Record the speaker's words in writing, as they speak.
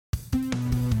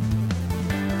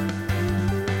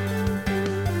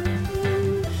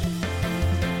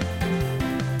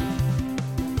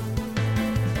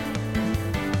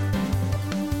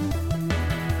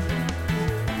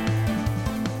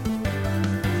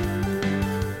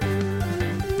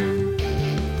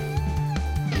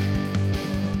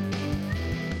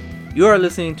You are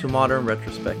listening to Modern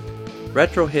Retrospect,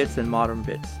 retro hits and modern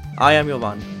bits. I am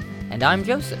Yovan. And I'm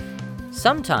Joseph.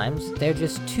 Sometimes there are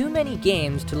just too many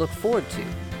games to look forward to,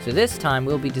 so this time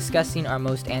we'll be discussing our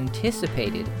most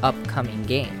anticipated upcoming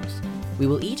games. We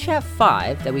will each have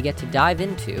 5 that we get to dive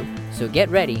into, so get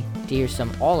ready to hear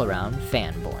some all-around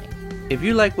fanboying. If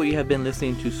you like what you have been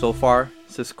listening to so far,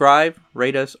 subscribe,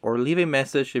 rate us, or leave a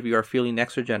message if you are feeling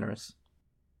extra generous.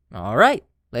 Alright,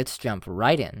 let's jump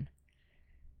right in.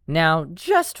 Now,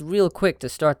 just real quick to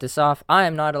start this off, I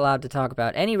am not allowed to talk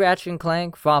about any Ratchet &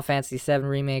 Clank, Final Fantasy VII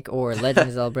Remake, or Legend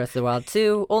of Zelda Breath of the Wild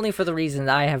 2, only for the reason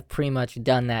that I have pretty much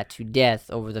done that to death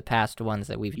over the past ones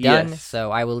that we've done,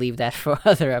 so I will leave that for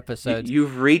other episodes.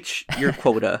 You've reached your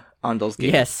quota on those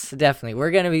games. Yes, definitely.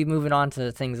 We're going to be moving on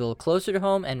to things a little closer to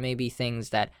home, and maybe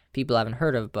things that people haven't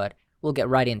heard of, but we'll get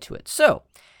right into it. So,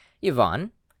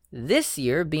 Yvonne, this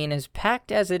year being as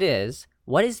packed as it is,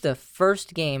 what is the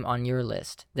first game on your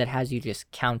list that has you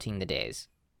just counting the days?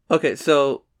 Okay,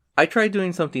 so I tried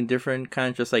doing something different,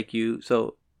 kind of just like you.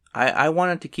 So I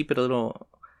wanted to keep it a little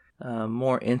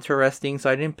more interesting, so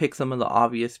I didn't pick some of the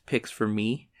obvious picks for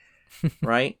me,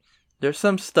 right? There's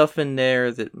some stuff in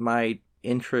there that might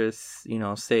interest,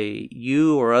 say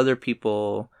you or other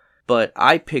people, but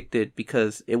I picked it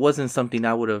because it wasn't something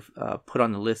I would have put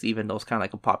on the list, even though it's kind of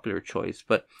like a popular choice.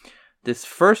 But this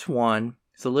first one,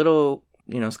 it's a little...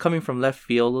 it's coming from left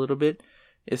field a little bit.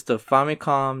 It's the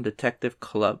Famicom Detective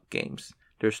Club games.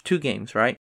 There's 2 games,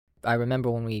 right? I remember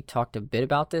when we talked a bit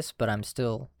about this, but it's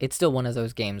still one of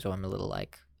those games where I'm a little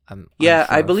like, yeah,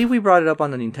 I believe we brought it up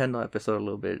on the Nintendo episode a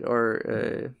little bit,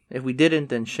 or if we didn't,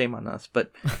 then shame on us.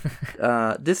 But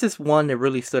this is one that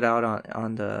really stood out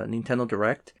on the Nintendo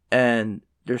Direct. And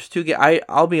there's 2 games.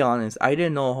 I'll be honest, I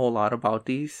didn't know a whole lot about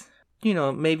these.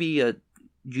 Maybe a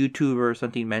YouTuber or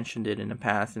something mentioned it in the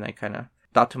past, and I kind of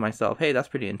thought to myself, hey, that's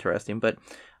pretty interesting, but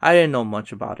I didn't know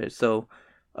much about it. So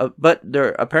but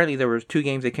there were 2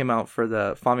 games that came out for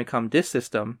the Famicom Disk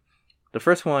System. The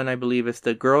first one, I believe, is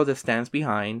The Girl That Stands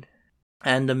Behind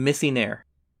and The Missing Heir.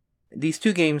 These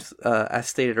 2 games, as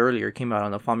stated earlier, came out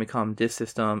on the Famicom Disk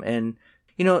System, and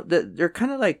they're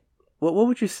kind of like, what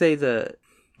would you say the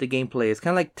gameplay is?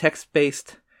 Kind of like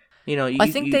text-based.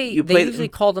 I think they usually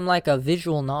call them like a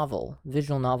visual novel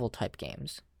type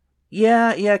games.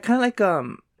 Yeah, kind of like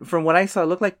from what I saw, it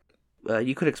looked like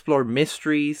you could explore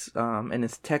mysteries, and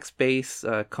it's text-based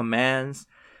commands.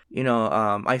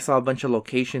 I saw a bunch of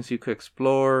locations you could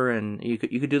explore, and you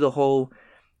could do the whole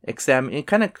examine,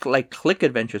 kind of like click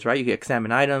adventures, right? You could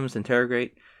examine items,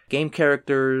 interrogate game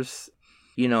characters,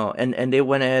 and they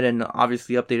went ahead and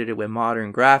obviously updated it with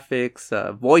modern graphics,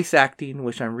 voice acting,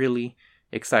 which I'm really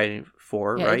excited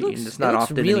for, yeah, right? It's not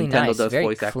often really Nintendo nice, does very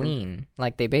voice acting. Clean.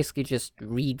 Like they basically just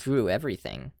redrew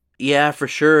everything. Yeah, for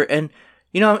sure. And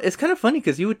it's kind of funny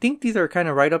because you would think these are kind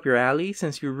of right up your alley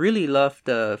since you really love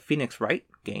the Phoenix Wright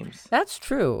games. That's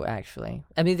true, actually.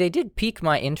 I mean, they did pique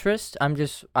my interest.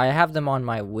 I have them on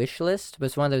my wish list, but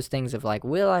it's one of those things of like,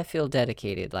 will I feel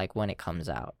dedicated like when it comes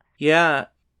out? Yeah,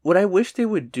 what I wish they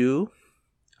would do,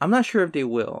 I'm not sure if they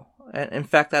will. In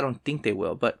fact, I don't think they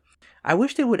will, but I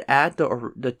wish they would add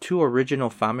the 2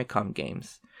 original Famicom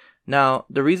games. Now,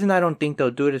 the reason I don't think they'll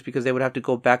do it is because they would have to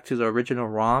go back to the original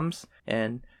ROMs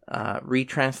and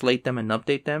retranslate them and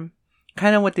update them.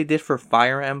 Kind of what they did for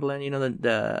Fire Emblem,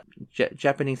 the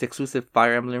Japanese exclusive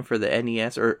Fire Emblem for the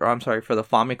NES, or I'm sorry, for the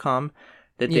Famicom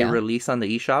that they released on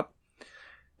the eShop.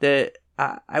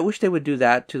 I wish they would do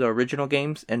that to the original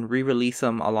games and re-release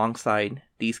them alongside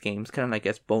these games, kind of like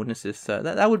as bonuses.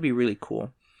 That would be really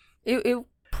cool. It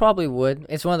probably would.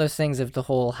 It's one of those things of the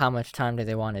whole how much time do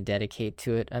they want to dedicate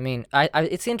to it. I mean,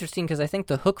 it's interesting because I think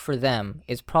the hook for them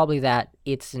is probably that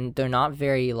they're not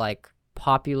very like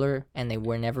popular and they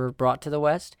were never brought to the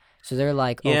West. So they're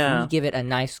like, if we give it a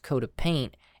nice coat of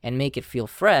paint and make it feel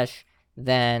fresh,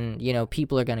 then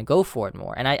people are going to go for it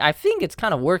more. And I think it's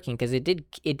kind of working because it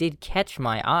did catch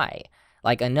my eye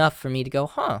like enough for me to go,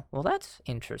 well, that's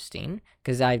interesting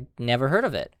because I've never heard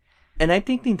of it. And I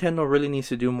think Nintendo really needs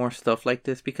to do more stuff like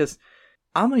this because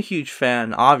I'm a huge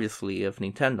fan, obviously, of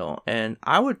Nintendo, and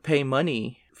I would pay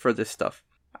money for this stuff.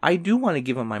 I do want to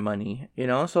give them my money,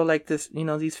 so like this,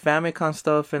 these Famicom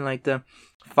stuff and like the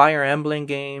Fire Emblem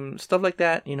game, stuff like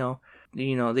that,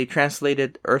 they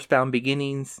translated Earthbound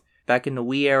Beginnings back in the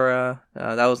Wii era.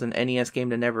 That was an NES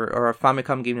game or a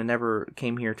Famicom game that never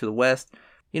came here to the West.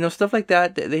 Stuff like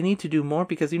that. They need to do more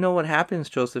because what happens,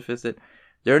 Joseph, is that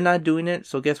they're not doing it.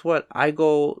 So guess what? I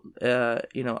go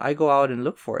out and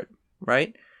look for it,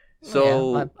 right?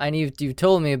 So yeah, I knew you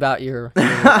told me about your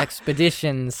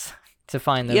expeditions to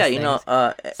find those things.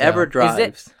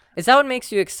 EverDrives. Is that what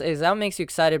makes you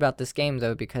excited about this game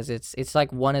though? Because it's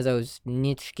like one of those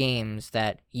niche games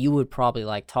that you would probably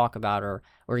like talk about or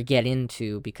get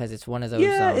into because it's one of those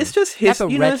it's just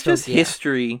it's just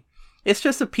history. It's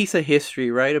just a piece of history,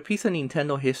 right? A piece of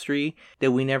Nintendo history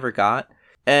that we never got.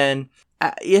 And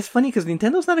it's funny because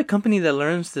Nintendo's not a company that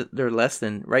learns their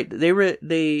lesson, right?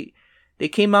 They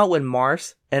came out with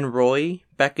Mars and Roy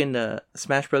back in the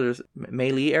Smash Brothers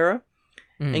Melee era,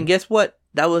 and guess what?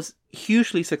 That was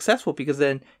hugely successful because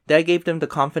then that gave them the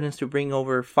confidence to bring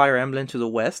over Fire Emblem to the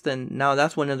West, and now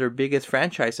that's one of their biggest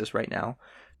franchises right now.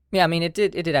 Yeah, I mean it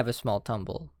did have a small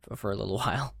tumble for a little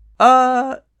while.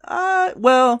 Well,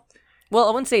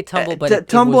 I wouldn't say tumble, but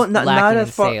it was lacking in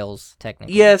sales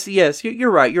technically. Yes,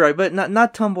 you're right, but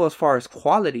not tumble as far as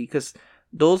quality because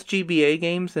those GBA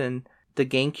games and the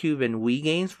GameCube and Wii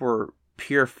games were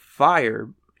pure fire.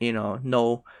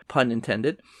 No pun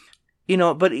intended.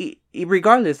 But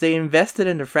regardless, they invested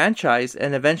in the franchise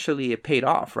and eventually it paid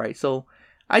off, right? So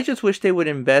I just wish they would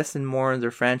invest in more of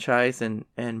their franchise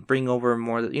and bring over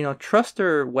more, trust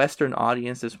their Western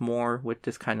audiences more with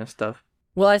this kind of stuff.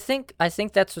 Well, I think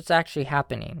that's what's actually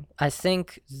happening. I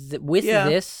think with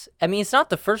this, I mean, it's not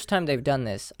the first time they've done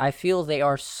this. I feel they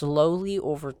are slowly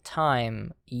over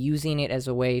time using it as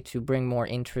a way to bring more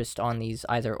interest on these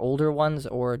either older ones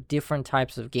or different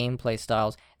types of gameplay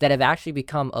styles that have actually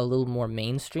become a little more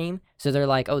mainstream. So they're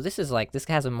like, oh, this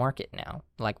has a market now.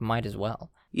 Like, might as well.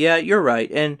 Yeah, you're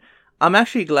right. And I'm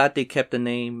actually glad they kept the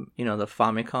name, the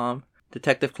Famicom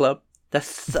Detective Club. That's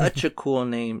such a cool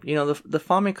name. The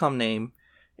Famicom name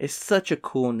is such a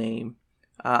cool name.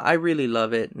 I really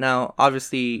love it. Now,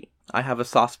 obviously, I have a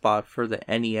soft spot for the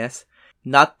NES.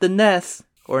 Not the NES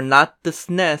or not the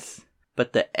SNES,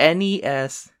 but the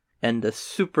NES and the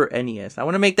Super NES. I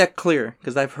want to make that clear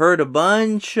because I've heard a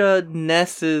bunch of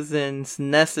NESs and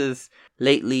SNESs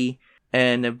lately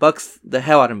and it bugs the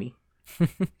hell out of me.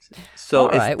 So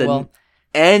it's the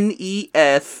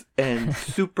NES and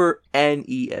Super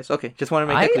NES. Okay, just want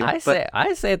to make that clear.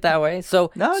 I say it that way.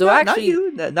 So actually,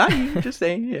 not you. Just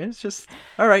saying. Yeah, it's just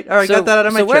all right. Got that out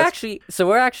of my chest.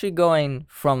 We're actually going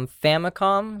from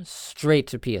Famicom straight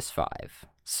to PS5.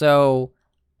 So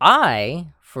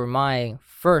for my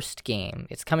first game,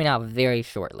 it's coming out very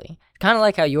shortly. Kind of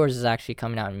like how yours is actually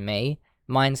coming out in May.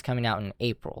 Mine's coming out in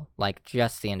April, like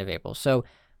just the end of April. So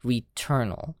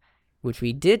Returnal, which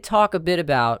we did talk a bit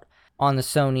about on the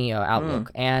Sony Outlook,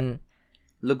 and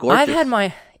I've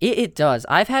had it does.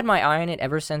 I've had my eye on it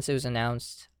ever since it was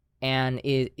announced, and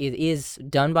it is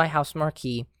done by House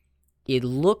Marquee. It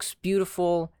looks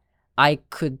beautiful. I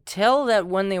could tell that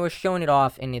when they were showing it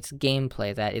off in its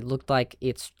gameplay that it looked like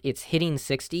it's hitting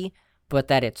 60, but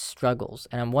that it struggles,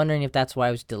 and I'm wondering if that's why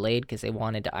it was delayed because they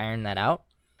wanted to iron that out.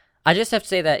 I just have to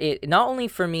say that it not only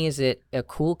for me is it a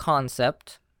cool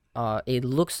concept. It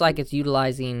looks like it's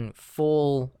utilizing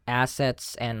full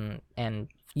assets and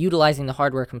utilizing the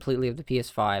hardware completely of the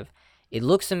PS5. It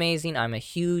looks amazing. I'm a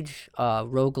huge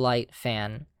roguelite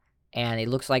fan, and it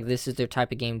looks like this is their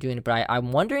type of game doing it. But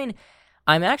I'm wondering,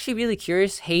 I'm actually really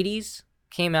curious. Hades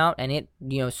came out, and it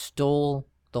stole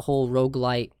the whole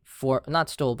roguelite not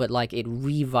stole, but like it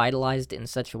revitalized it in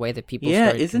such a way that people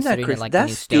started considering it like the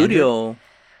new standard.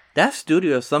 That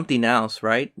studio is something else,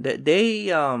 right?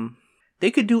 They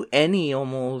could do any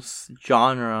almost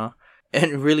genre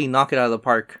and really knock it out of the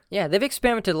park. Yeah, they've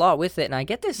experimented a lot with it, and I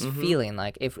get this feeling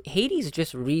like if Hades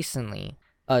just recently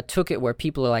took it where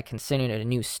people are like considering it a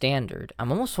new standard,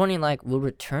 I'm almost wondering like, will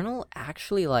Returnal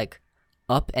actually like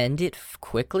upend it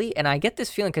quickly? And I get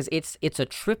this feeling because it's a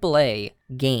AAA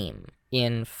game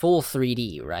in full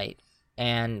 3D, right?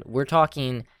 And we're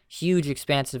talking huge,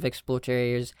 expansive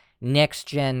exploratory areas,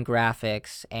 next-gen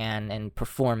graphics and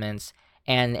performance.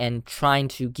 And trying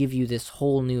to give you this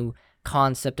whole new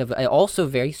concept of also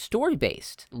very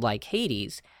story-based, like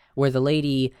Hades, where the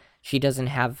lady,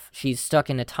 she's stuck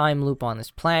in a time loop on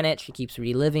this planet, she keeps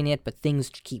reliving it, but things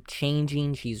keep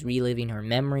changing, she's reliving her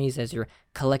memories as you're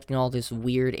collecting all this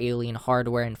weird alien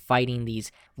hardware and fighting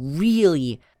these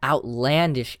really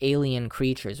outlandish alien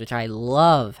creatures, which I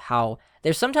love how,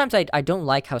 there's sometimes I don't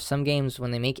like how some games,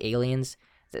 when they make aliens,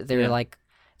 they're a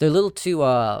little too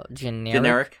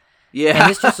generic. Yeah. And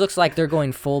this just looks like they're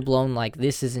going full-blown, like,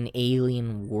 this is an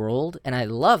alien world, and I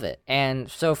love it. And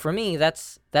so for me,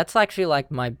 that's actually, like,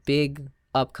 my big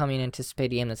upcoming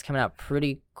anticipated game that's coming out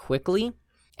pretty quickly,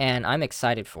 and I'm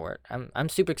excited for it. I'm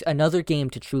super another game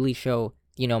to truly show,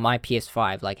 my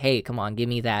PS5, like, hey, come on, give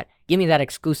me that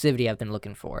exclusivity I've been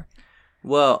looking for.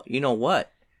 Well, you know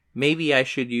what? Maybe I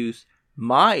should use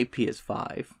my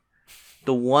PS5,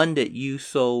 the one that you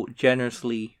so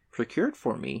generously procured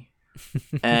for me,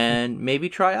 and maybe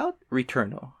try out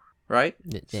Returnal. right?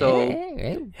 So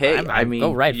hey, I mean,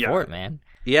 go right for it, man.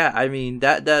 Yeah, I mean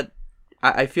that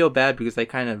I feel bad because I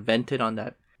kind of vented on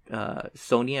that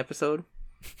Sony episode,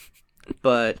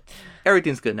 but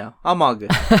everything's good now. I'm all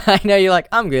good. I know you're like,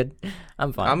 I'm good.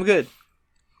 I'm fine. I'm good.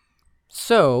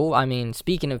 So, I mean,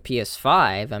 speaking of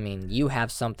PS5, I mean, you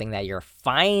have something that you're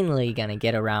finally gonna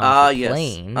get around to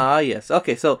playing. Yes.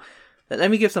 Okay, so let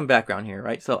me give some background here,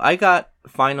 right? So I got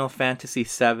Final Fantasy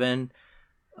VII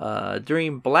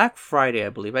during Black Friday, I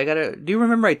believe. Do you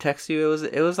remember I texted you?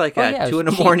 It was like at 2 in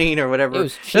the morning or whatever.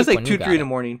 It was like 2, 3 in the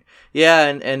morning. Yeah,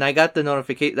 and I got the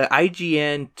notification, the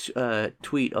IGN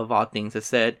tweet of all things that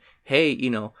said, hey,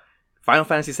 Final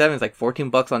Fantasy VII is like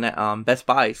 $14 on that Best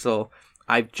Buy. So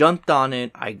I've jumped on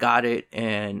it, I got it,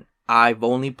 and I've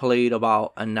only played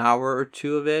about an hour or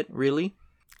two of it, really.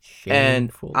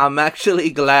 Shameful. And I'm actually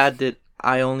glad that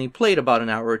I only played about an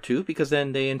hour or two, because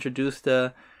then they introduced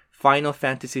the Final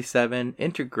Fantasy VII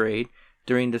Intergrade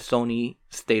during the Sony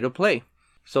State of Play.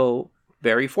 So,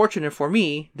 very fortunate for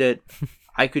me that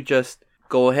I could just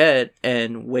go ahead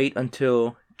and wait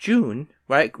until June,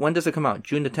 right? When does it come out?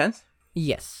 June the 10th?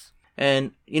 Yes.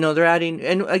 And, they're adding,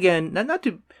 and again, not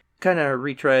to kind of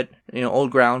retread,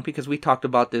 old ground, because we talked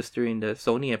about this during the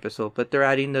Sony episode, but they're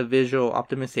adding the visual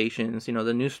optimizations,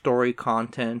 the new story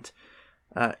content,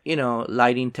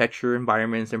 lighting, texture,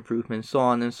 environments, improvements, so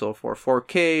on and so forth,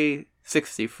 4K,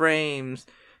 60 frames,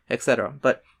 etc.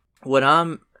 But what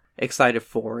I'm excited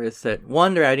for is that,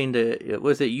 one, they're adding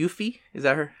was it Yuffie? Is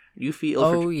that her?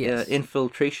 Yuffie yes.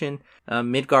 Infiltration,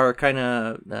 Midgar kind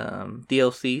of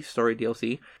DLC, story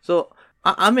DLC. So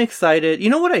I'm excited. You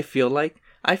know what I feel like?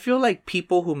 I feel like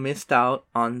people who missed out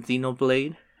on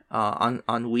Xenoblade on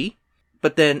Wii,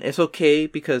 but then it's okay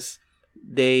because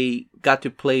they got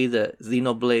to play the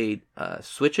Xenoblade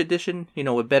Switch edition,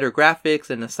 with better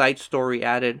graphics and a side story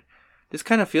added. This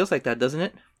kind of feels like that, doesn't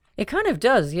it? It kind of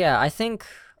does, yeah. I think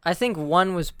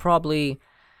one was probably...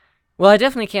 Well, I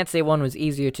definitely can't say one was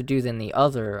easier to do than the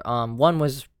other. One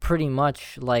was pretty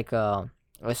much like a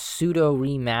pseudo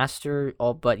remaster,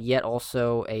 but yet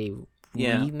also a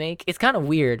remake. It's kind of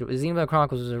weird. Xenoblade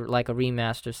Chronicles was like a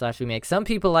remaster / remake. Some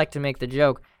people like to make the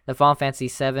joke that Final Fantasy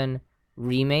VII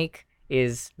Remake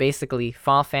is basically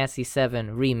Final Fantasy VII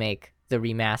Remake, the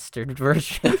remastered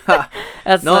version.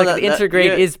 That's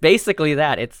Intergrade is basically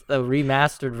that. It's a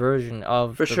remastered version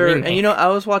of for sure. Remake. And I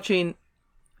was watching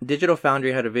Digital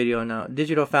Foundry had a video now.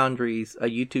 Digital Foundry's a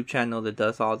YouTube channel that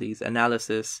does all these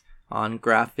analysis on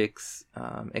graphics,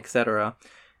 etc.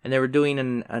 And they were doing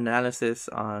an analysis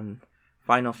on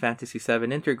Final Fantasy VII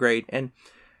Intergrade, and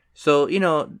so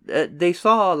they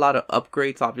saw a lot of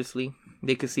upgrades. Obviously,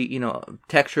 they could see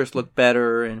textures look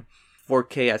better and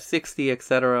 4K at 60,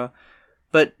 etc.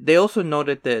 But they also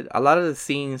noted that a lot of the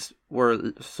scenes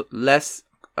were less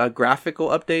a graphical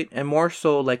update and more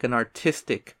so like an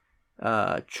artistic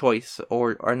choice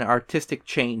or an artistic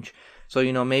change. So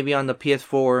maybe on the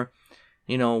PS4,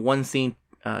 one scene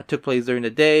took place during the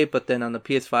day, but then on the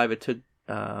PS5 it took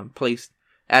place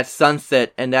at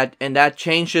sunset, and that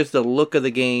changes the look of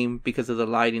the game because of the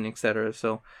lighting, etc.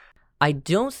 So I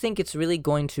don't think it's really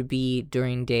going to be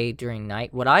during day, during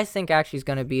night. What I think actually is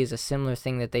going to be is a similar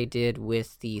thing that they did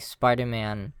with the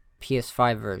Spider-Man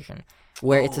PS5 version,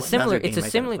 where it's a similar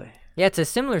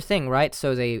thing, right?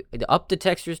 So they upped the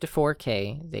textures to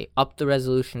 4K, they upped the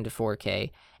resolution to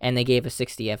 4K, and they gave a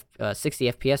 60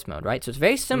 FPS mode, right? So it's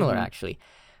very similar actually.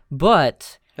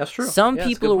 But that's true. Some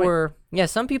people were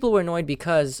annoyed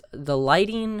because the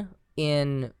lighting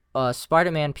in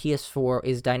Spider-Man PS4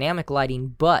 is dynamic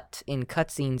lighting, but in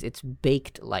cutscenes it's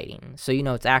baked lighting. So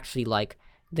it's actually like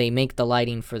they make the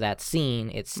lighting for that scene,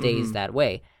 it stays that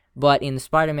way. But in the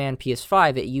Spider-Man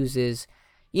PS5 it uses,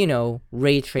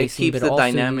 ray tracing. It keeps but the also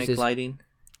dynamic lighting.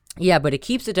 Yeah, but it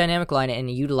keeps the dynamic lighting and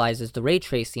it utilizes the ray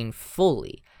tracing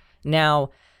fully.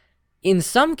 Now, in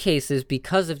some cases,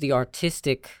 because of the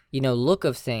artistic, look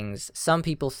of things, some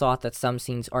people thought that some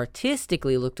scenes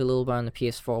artistically looked a little better on the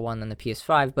PS4 one than the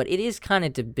PS5, but it is kind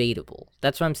of debatable.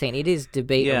 That's what I'm saying. It is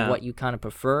debatable what you kind of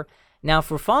prefer. Now,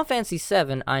 for Final Fantasy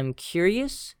VII, I'm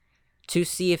curious to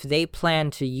see if they plan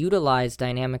to utilize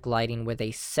dynamic lighting where they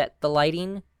set the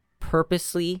lighting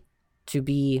purposely to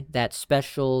be that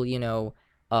special,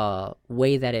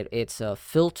 way that it's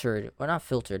filtered, or not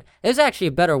filtered. There's actually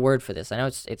a better word for this. I know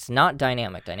it's not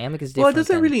dynamic. Dynamic is different. Well, it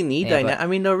doesn't really need dynamic. I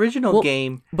mean, the original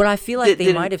game. But I feel like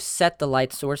they might have set the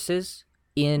light sources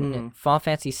in Final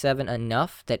Fantasy VII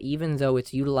enough that even though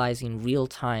it's utilizing real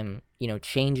time,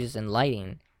 changes in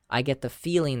lighting, I get the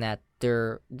feeling that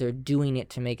they're doing it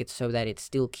to make it so that it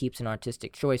still keeps an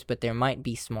artistic choice, but there might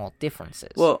be small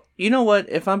differences. Well, you know what?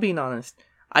 If I'm being honest,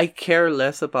 I care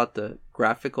less about the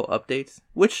graphical updates,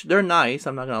 which they're nice,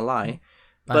 I'm not gonna lie.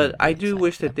 But I do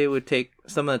wish that they would take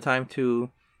some of the time to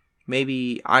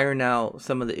maybe iron out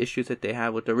some of the issues that they had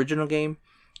with the original game.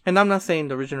 And I'm not saying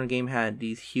the original game had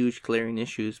these huge glaring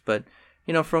issues, but,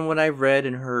 you know, from what I've read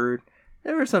and heard,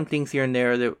 there were some things here and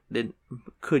there that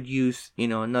could use, you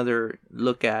know, another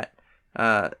look at.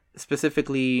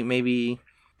 Specifically, maybe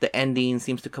the ending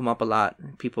seems to come up a lot.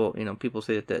 People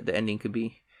say that the ending could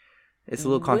be, it's a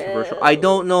little controversial. I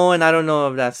don't know, and I don't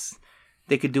know if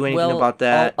they could do anything about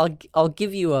that. I'll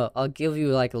give you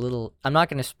like a little. I'm not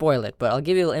going to spoil it, but I'll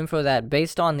give you a little info that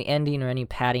based on the ending or any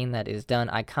padding that is done,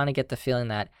 I kind of get the feeling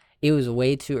that it was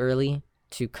way too early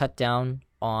to cut down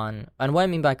on. And what I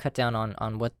mean by cut down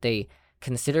on what they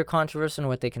consider controversial and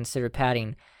what they consider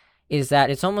padding is that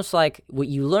it's almost like what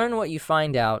you learn, what you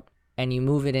find out, and you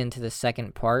move it into the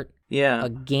second part. Yeah. A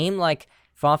game like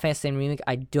Final Fantasy VII Remake,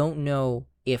 I don't know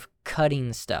if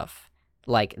cutting stuff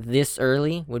like this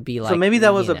early would be like. So maybe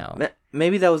that was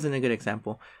maybe that wasn't a good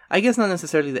example. I guess not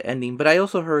necessarily the ending, but I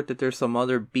also heard that there's some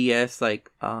other BS,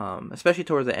 like especially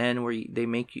towards the end where they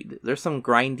make you. There's some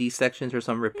grindy sections or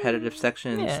some repetitive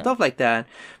sections, stuff like that.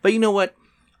 But you know what?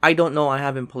 I don't know. I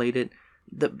haven't played it.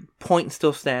 The point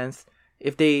still stands.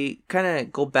 If they kind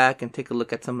of go back and take a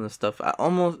look at some of the stuff, I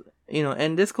almost, you know,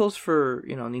 and this goes for,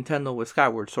 you know, Nintendo with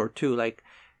Skyward Sword too. Like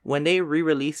when they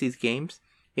re-release these games,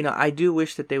 you know, I do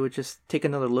wish that they would just take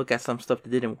another look at some stuff that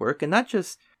didn't work and not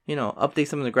just, you know, update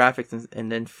some of the graphics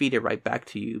and then feed it right back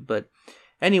to you. But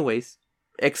anyways,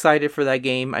 excited for that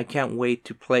game. I can't wait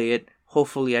to play it.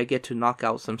 Hopefully I get to knock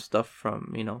out some stuff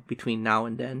from, you know, between now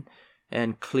and then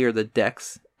and clear the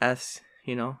decks, as,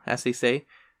 you know, as they say.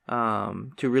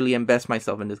 To really invest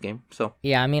myself in this game. So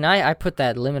yeah, I mean, I put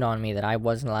that limit on me that I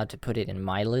wasn't allowed to put it in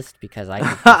my list because I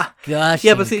could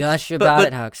gush about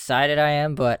it, how excited I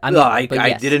am. But I mean,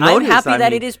 I didn't notice. I'm happy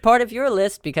that it is part of your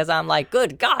list because I'm like,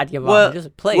 good God, Yvonne,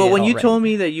 just play it. Well, when already. you told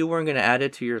me that you weren't going to add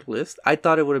it to your list, I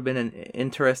thought it would have been an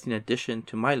interesting addition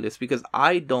to my list because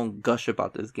I don't gush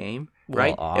about this game,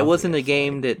 right? It wasn't a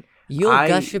game that you'll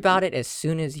gush about it as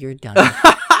soon as you're done.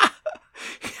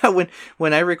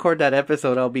 When I record that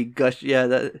episode, I'll be gush. Yeah,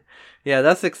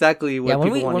 that's exactly what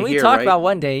people want to hear. When we talk about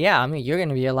one day, I mean, you're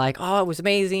gonna be like, oh, it was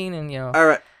amazing, and you know. All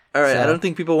right. So, I don't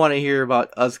think people want to hear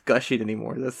about us gushing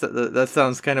anymore. That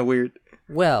sounds kind of weird.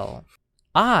 Well,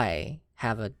 I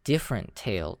have a different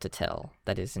tale to tell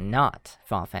that is not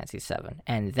Final Fantasy VII,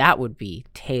 and that would be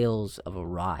Tales of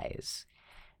Arise.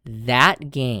 That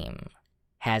game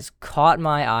has caught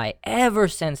my eye ever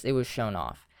since it was shown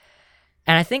off.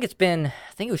 And I think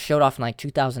it was showed off in like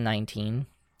 2019.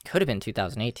 Could have been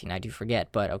 2018, I do forget.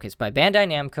 But okay, it's by Bandai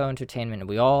Namco Entertainment.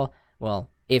 And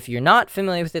if you're not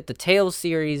familiar with it, the Tales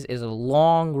series is a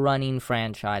long-running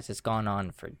franchise. It's gone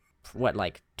on for,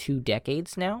 like 2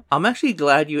 decades now? I'm actually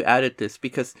glad you added this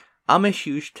because I'm a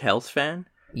huge Tales fan.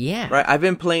 Yeah. Right? I've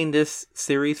been playing this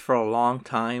series for a long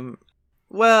time.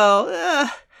 Well,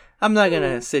 I'm not going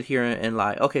to sit here and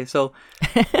lie. Okay, so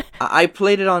I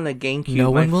played it on the GameCube.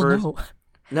 No one will know.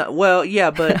 No, well,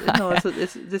 yeah, but no,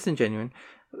 it's disingenuous.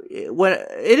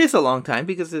 It is a long time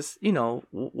because it's, you know,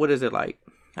 what is it like?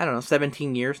 I don't know,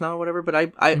 17 years now or whatever.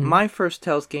 But my first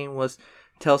Tales game was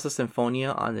Tales of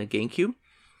Symphonia on the GameCube.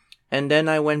 And then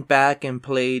I went back and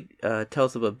played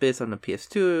Tales of Abyss on the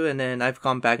PS2. And then I've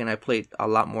gone back and I played a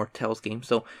lot more Tales games.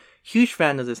 So huge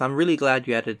fan of this. I'm really glad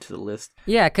you added it to the list.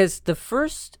 Yeah, because the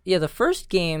first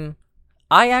game,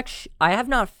 I have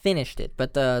not finished it,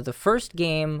 but the first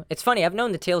game, it's funny, I've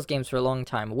known the Tales games for a long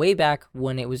time. Way back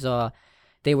when it was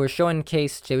they were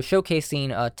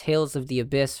showcasing Tales of the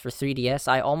Abyss for 3DS.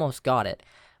 I almost got it,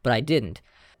 but I didn't.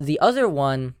 The other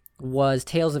one was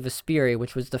Tales of Vesperia,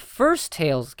 which was the first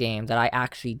Tales game that I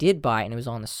actually did buy, and it was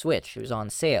on the Switch. It was on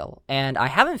sale. And I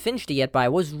haven't finished it yet, but I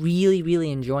was really,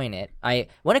 really enjoying it.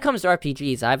 When it comes to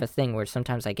RPGs, I have a thing where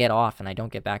sometimes I get off and I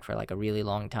don't get back for like a really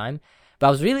long time. But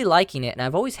I was really liking it, and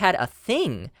I've always had a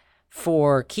thing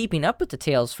for keeping up with the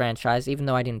Tales franchise, even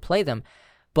though I didn't play them.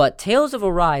 But Tales of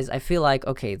Arise, I feel like,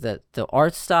 okay, the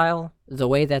art style, the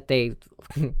way that they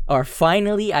are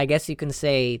finally, I guess you can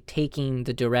say, taking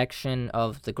the direction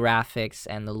of the graphics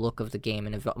and the look of the game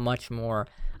in a much more,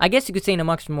 I guess you could say in a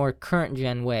much more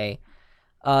current-gen way.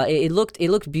 It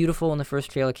looked beautiful when the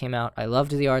first trailer came out. I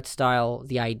loved the art style.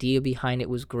 The idea behind it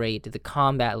was great. The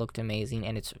combat looked amazing,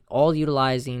 and it's all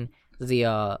utilizing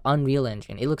the Unreal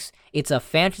Engine. It's a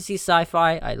fantasy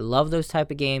sci-fi. I love those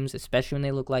type of games, especially when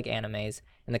they look like animes,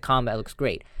 and the combat looks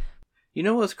great. You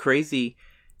know what's crazy?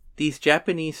 These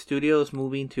Japanese studios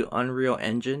moving to Unreal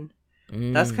Engine.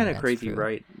 That's kind of crazy, true.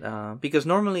 Right? Because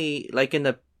normally, like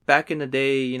back in the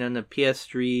day, you know, in the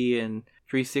PS3 and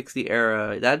 360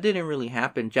 era, that didn't really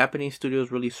happen. Japanese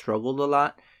studios really struggled a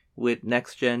lot with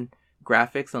next gen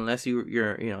graphics, unless you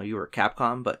were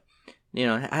Capcom. But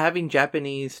having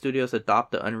Japanese studios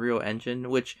adopt the Unreal Engine,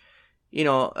 which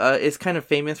is kind of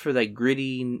famous for that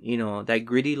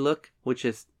gritty look, which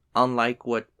is unlike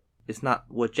it's not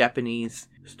what Japanese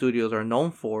studios are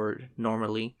known for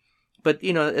normally. But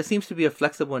it seems to be a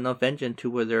flexible enough engine to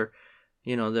where they're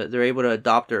able to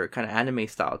adopt their kind of anime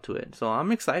style to it. So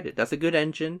I'm excited. That's a good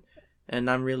engine, and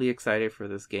I'm really excited for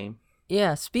this game.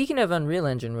 Yeah, speaking of Unreal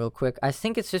Engine real quick, I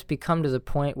think it's just become to the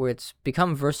point where it's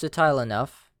become versatile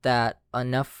enough that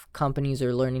enough companies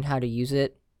are learning how to use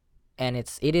it, and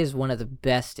it is one of the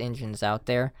best engines out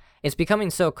there. It's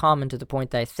becoming so common to the point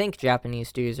that I think Japanese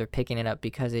studios are picking it up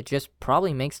because it just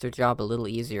probably makes their job a little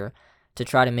easier to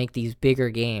try to make these bigger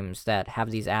games that have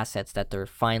these assets that they're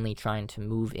finally trying to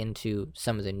move into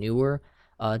some of the newer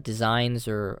designs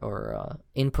or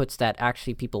inputs that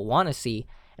actually people want to see.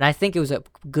 And I think it was a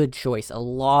good choice. A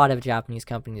lot of Japanese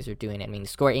companies are doing it. I mean,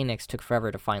 Square Enix took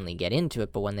forever to finally get into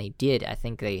it, but when they did, I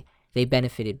think they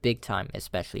benefited big time,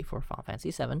 especially for Final Fantasy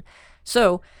VII.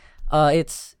 So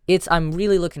I'm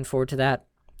really looking forward to that.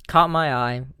 Caught my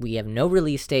eye. We have no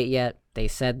release date yet. They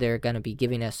said they're going to be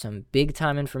giving us some big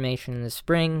time information in the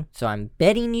spring. So I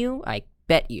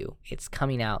bet you it's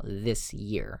coming out this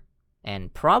year.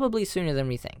 And probably sooner than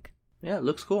we think. Yeah, it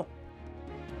looks cool.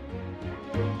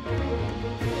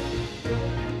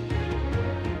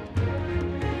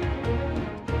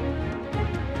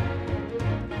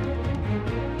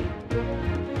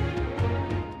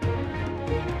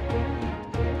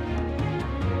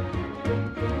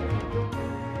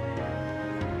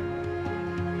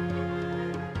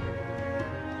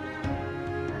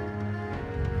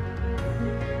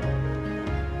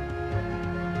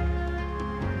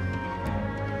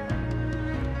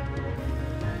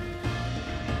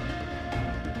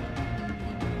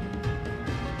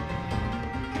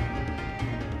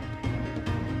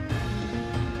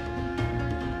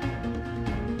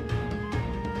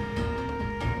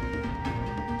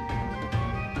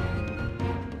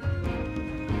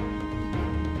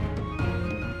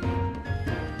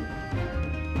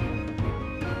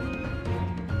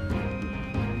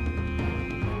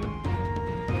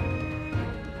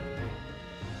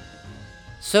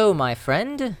 So, my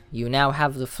friend, you now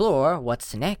have the floor.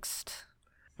 What's next?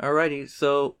 Alrighty,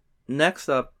 so next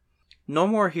up, No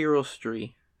More Heroes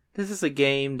 3. This is a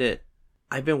game that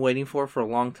I've been waiting for a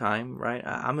long time, right?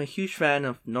 I'm a huge fan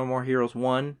of No More Heroes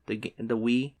 1, the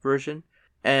Wii version,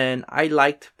 and I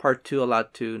liked Part 2 a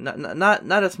lot too.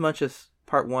 Not as much as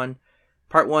Part 1.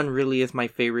 Part 1 really is my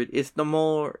favorite. It's the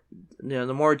more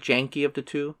janky of the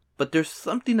two. But there's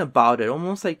something about it,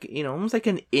 almost like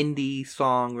an indie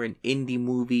song or an indie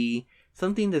movie,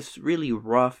 something that's really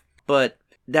rough, but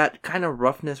that kind of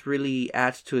roughness really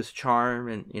adds to its charm,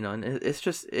 and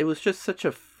it was just such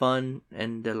a fun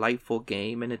and delightful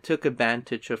game, and it took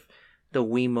advantage of the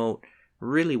Wiimote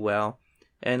really well.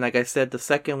 And like I said, the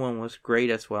second one was great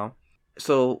as well.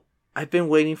 So I've been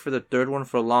waiting for the third one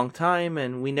for a long time,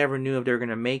 and we never knew if they were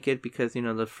gonna make it because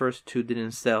the first two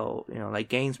didn't sell like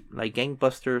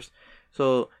gangbusters.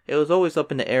 So it was always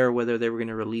up in the air whether they were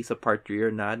gonna release a part 3 or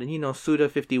not. And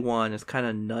Suda51 is kind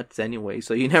of nuts anyway,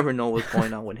 so you never know what's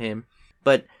going on with him.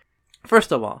 But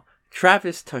first of all,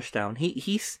 Travis Touchdown,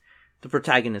 he's the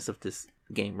protagonist of this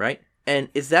game, right? And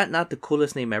is that not the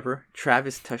coolest name ever,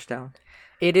 Travis Touchdown?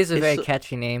 It is a very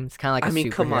catchy name. It's kind of like a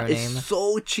superhero name. It's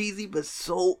so cheesy, but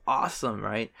so awesome,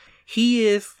 right? He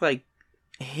is like,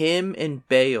 him and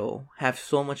Bayo have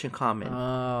so much in common.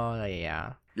 Oh,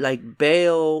 yeah. Like,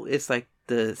 Bayo is like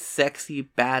the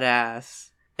sexy badass,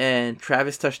 and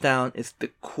Travis Touchdown is the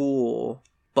cool,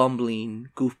 bumbling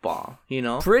goofball,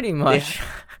 Pretty much.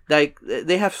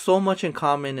 They have so much in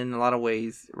common in a lot of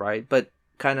ways, right? But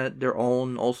kind of their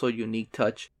own, also unique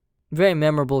touch. Very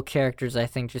memorable characters, I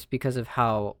think, just because of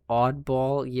how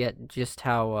oddball, yet just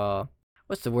how,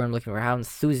 what's the word I'm looking for, how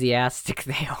enthusiastic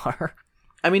they are.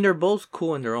 I mean, they're both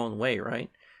cool in their own way, right?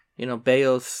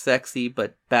 Bayo's sexy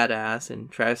but badass, and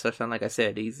Travis Touchdown, like I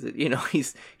said, he's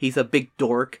a big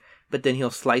dork, but then he'll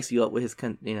slice you up with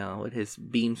his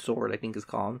beam sword, I think it's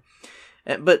called.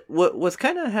 But what's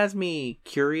kind of has me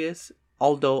curious,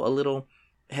 although a little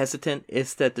hesitant,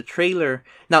 is that the trailer,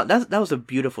 now that was a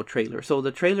beautiful trailer. So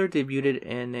the trailer debuted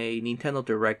in a Nintendo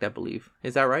Direct, I believe.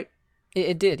 Is that right?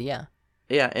 It did, yeah.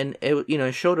 Yeah, and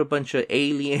it showed a bunch of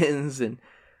aliens, and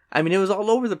I mean, it was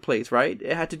all over the place, right?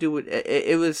 It had to do with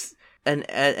it was an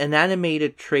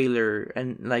animated trailer,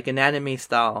 and like an anime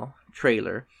style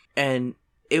trailer, and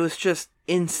it was just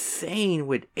insane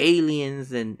with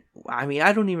aliens, and I mean,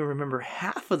 I don't even remember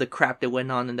half of the crap that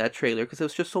went on in that trailer because it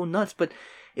was just so nuts, but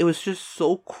it was just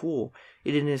so cool.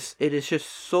 It is just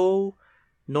so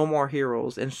No More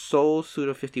Heroes and so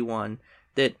Suda51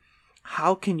 that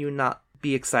how can you not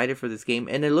be excited for this game?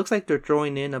 And it looks like they're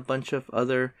throwing in a bunch of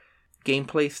other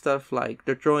gameplay stuff, like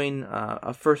they're throwing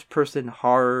a first-person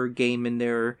horror game in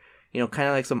there, kind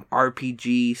of like some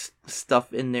RPG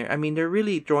stuff in there. I mean, they're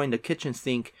really throwing the kitchen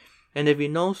sink. And if you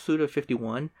know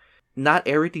Suda51, not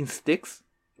everything sticks,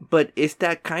 but it's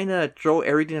that kind of throw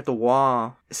everything at the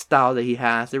wall style that he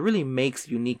has. It really makes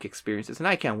unique experiences, and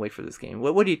I can't wait for this game.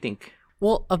 What do you think?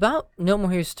 Well, about No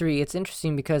More Heroes 3, it's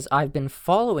interesting because I've been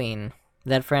following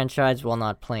that franchise while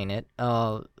not playing it.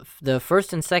 The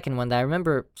first and second one, I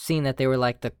remember seeing that they were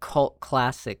like the cult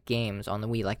classic games on the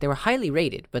Wii. Like, they were highly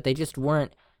rated, but they just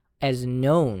weren't as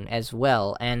known as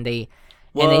well, and they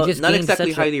just not gained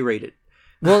exactly such highly rated.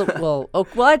 well,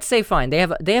 I'd say fine. They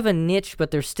have a niche,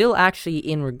 but they're still actually,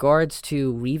 in regards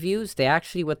to reviews, they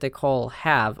actually what they call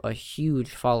have a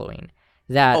huge following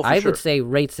that I would say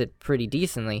rates it pretty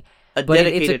decently. A but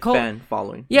dedicated it's a cult fan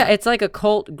following. Yeah, it's like a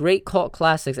great cult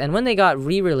classics. And when they got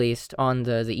re-released on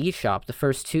the eShop, the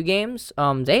first two games,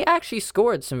 they actually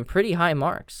scored some pretty high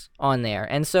marks on there.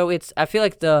 And so I feel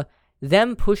like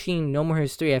them pushing No More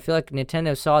Heroes 3, I feel like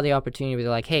Nintendo saw the opportunity where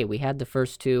they're like, hey, we had the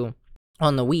first two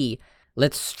on the Wii.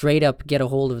 Let's straight up get a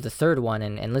hold of the third one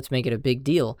and let's make it a big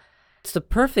deal. It's the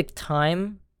perfect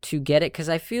time to get it because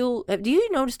I feel... Do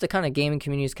you notice the kind of gaming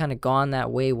community has kind of gone that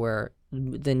way where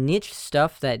the niche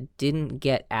stuff that didn't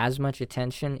get as much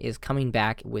attention is coming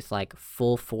back with like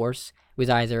full force with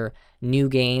either new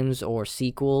games or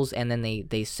sequels, and then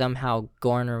they somehow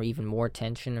garner even more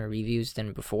attention or reviews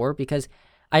than before? Because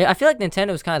I feel like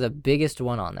Nintendo is kind of the biggest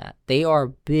one on that. They are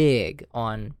big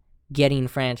on getting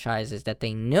franchises that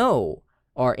they know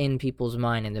are in people's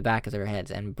mind in the back of their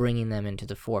heads and bringing them into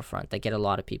the forefront. They get a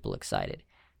lot of people excited.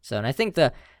 So, and I think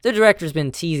the director's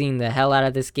been teasing the hell out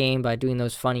of this game by doing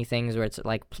those funny things where it's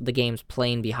like the game's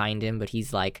playing behind him, but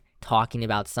he's like talking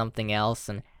about something else,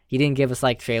 and he didn't give us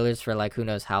like trailers for like who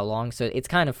knows how long. So it's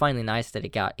kind of finally nice that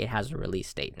it has a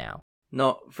release date now.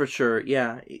 No, for sure.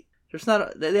 Yeah.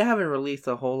 They haven't released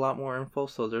a whole lot more info,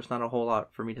 so there's not a whole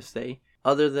lot for me to say.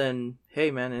 Other than, hey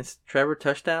man, it's Trevor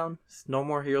Touchdown, it's No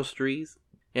More Heroes 3s,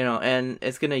 and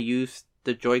it's going to use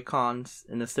the Joy-Cons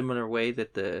in a similar way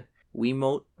that the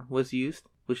Wiimote was used,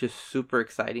 which is super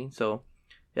exciting. So,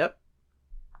 yep,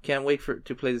 can't wait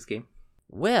to play this game.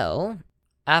 Well,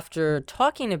 after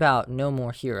talking about No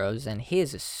More Heroes and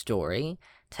his story,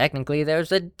 technically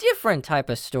there's a different type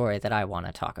of story that I want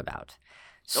to talk about.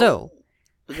 So...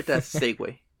 Look at that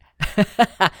segue.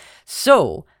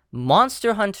 So,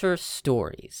 Monster Hunter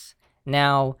Stories.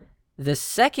 Now, the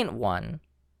second one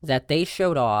that they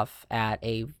showed off at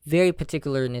a very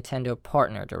particular Nintendo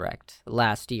Partner Direct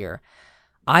last year,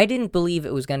 I didn't believe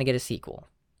it was going to get a sequel.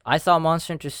 I thought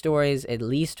Monster Hunter Stories at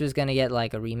least was going to get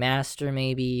like a remaster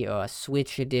maybe, or a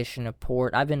Switch edition, a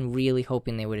port. I've been really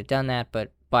hoping they would have done that,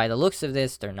 but by the looks of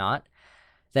this, they're not.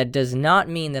 That does not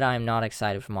mean that I am not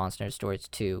excited for Monster Hunter Stories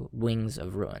 2, Wings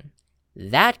of Ruin.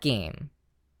 That game,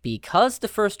 because the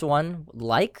first one,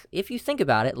 like, if you think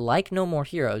about it, like No More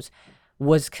Heroes,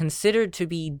 was considered to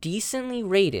be decently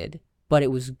rated, but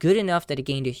it was good enough that it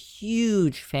gained a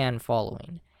huge fan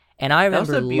following. And I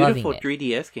remember loving it. That was a beautiful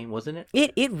 3DS game, wasn't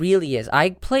it? It really is. I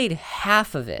played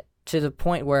half of it to the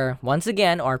point where, once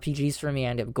again, RPGs for me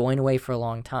ended up going away for a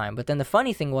long time. But then the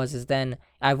funny thing is then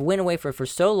I went away for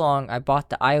so long, I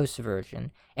bought the iOS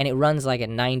version, and it runs like at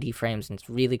 90 frames, and it's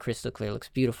really crystal clear, looks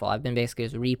beautiful. I've been basically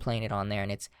just replaying it on there,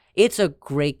 and it's a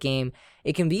great game.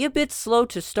 It can be a bit slow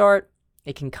to start.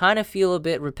 It can kind of feel a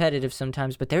bit repetitive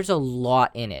sometimes, but there's a lot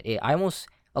in it.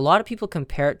 A lot of people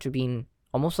compare it to being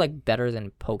almost like better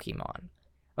than Pokemon.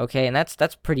 Okay, and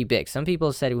that's pretty big. Some people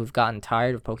have said we've gotten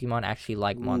tired of Pokemon actually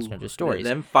like Monster Hunter Stories.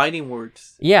 Them fighting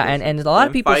words. Yeah, and a lot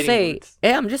of people say,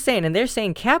 yeah, I'm just saying, and they're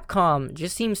saying Capcom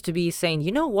just seems to be saying,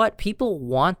 you know what, people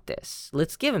want this.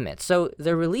 Let's give them it. So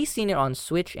they're releasing it on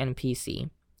Switch and PC.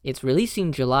 It's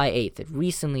releasing July 8th. It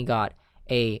recently got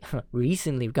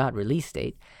release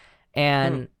date.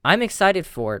 And I'm excited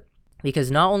for it because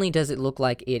not only does it look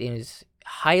like it is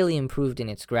highly improved in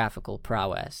its graphical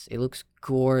prowess, it looks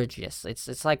gorgeous.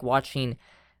 It's like watching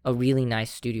a really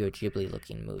nice Studio Ghibli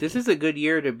looking movie. This is a good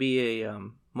year to be a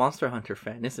Monster Hunter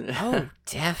fan, isn't it? Oh,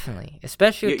 definitely.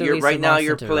 Especially with the release right of now Monster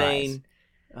you're Hunter playing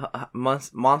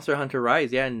Monster Hunter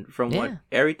Rise, yeah, and from Yeah.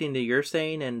 everything that you're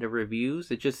saying and the reviews,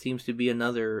 it just seems to be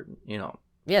another,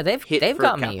 Yeah, they've hit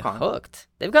got for me Capcom. hooked.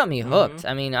 They've got me hooked.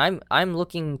 I mean, I'm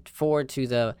looking forward to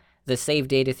the the save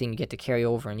data thing you get to carry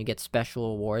over, and you get special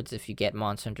awards if you get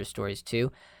Monster Hunter Stories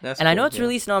 2. That's and I cool, know it's yeah.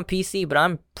 releasing on PC, but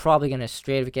I'm probably going to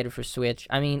straight up get it for Switch.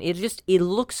 I mean, it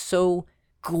looks so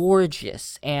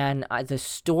gorgeous, and the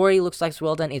story looks like it's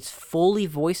well done. It's fully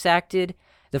voice acted.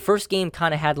 The first game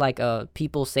kind of had like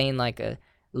people saying like a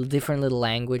different little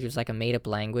language. It was like a made up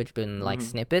language, but in like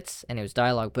snippets, and it was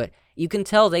dialogue. But you can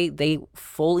tell they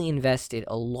fully invested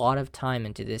a lot of time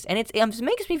into this, and it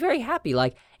makes me very happy.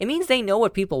 Like, it means they know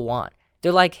what people want.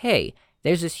 They're like, hey,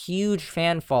 there's this huge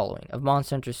fan following of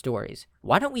Monster Hunter Stories.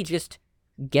 Why don't we just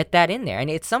get that in there? And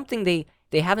it's something they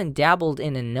haven't dabbled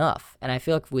in enough. And I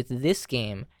feel like with this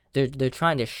game, they're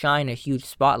trying to shine a huge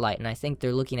spotlight, and I think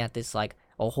they're looking at this like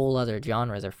a whole other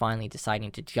genre they're finally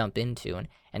deciding to jump into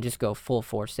and just go full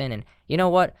force in. And you know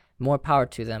what? More power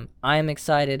to them. I am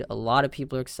excited. A lot of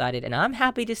people are excited, and I'm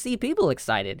happy to see people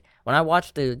excited. When I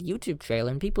watched the YouTube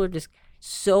trailer, and people are just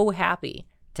so happy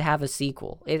to have a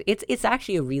sequel. It's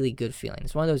actually a really good feeling.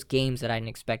 It's one of those games that I didn't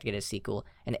expect to get a sequel,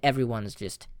 and everyone's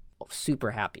just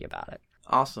super happy about it.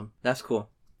 Awesome. That's cool.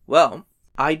 Well,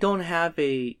 I don't have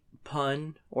a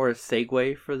pun or a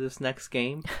segue for this next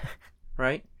game,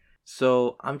 right?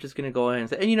 So I'm just going to go ahead and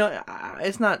say, and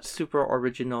it's not super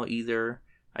original either,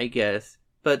 I guess,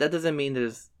 but that doesn't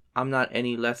mean I'm not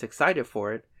any less excited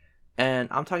for it. And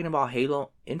I'm talking about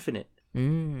Halo Infinite.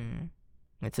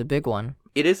 It's a big one.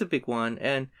 It is a big one.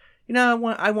 And, I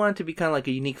want it to be kind of like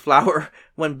a unique flower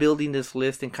when building this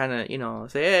list and kind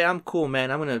of, say, hey, I'm cool,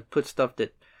 man. I'm going to put stuff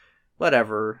that,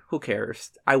 whatever, who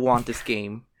cares? I want this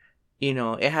game.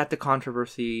 It had the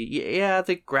controversy. Yeah,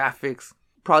 the graphics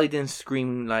probably didn't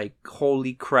scream like,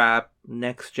 holy crap,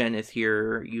 next gen is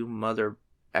here, you mother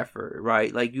effer,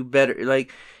 right? Like, you better,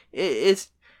 like,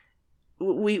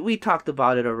 we talked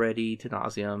about it already to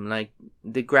nauseum. Like,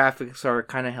 the graphics are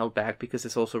kind of held back because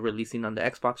it's also releasing on the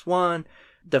Xbox One.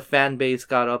 The fan base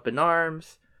got up in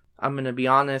arms. I'm going to be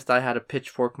honest, I had a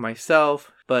pitchfork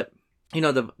myself, but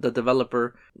the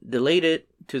developer delayed it,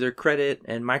 to their credit,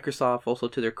 and Microsoft also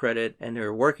to their credit, and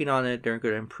they're working on it. They're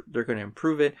going to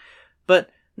improve it.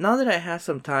 But now that I had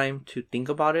some time to think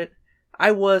about it,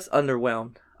 I was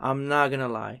underwhelmed. I'm not going to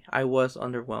lie. I was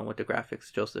underwhelmed with the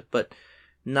graphics, Joseph. But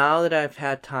now that I've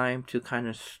had time to kind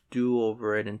of stew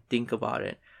over it and think about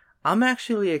it, I'm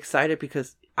actually excited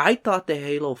because I thought the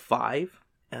Halo 5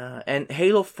 and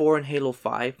Halo 4 and Halo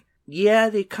 5, yeah,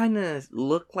 they kind of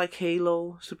look like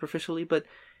Halo superficially, but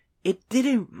it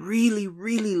didn't really,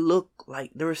 really look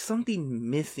like there was something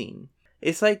missing.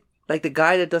 It's like the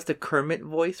guy that does the Kermit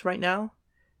voice right now.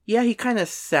 Yeah, he kind of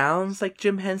sounds like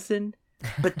Jim Henson,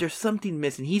 but there's something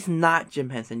missing. He's not Jim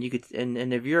Henson. You could,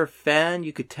 and if you're a fan,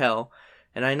 you could tell.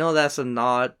 And I know that's an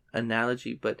odd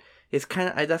analogy, but it's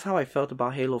kind of, that's how I felt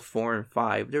about Halo 4 and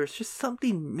 5. There was just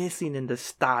something missing in the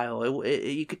style.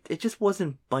 It just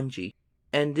wasn't Bungie.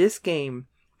 And this game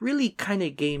really kind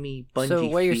of gave me Bungie So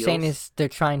what you're feels. saying is they're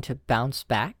trying to bounce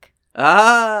back?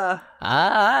 That's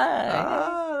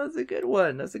a good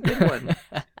one. That's a good one.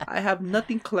 I have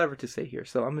nothing clever to say here,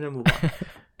 so I'm going to move on.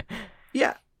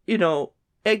 Yeah,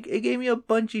 it gave me a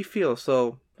Bungie feel,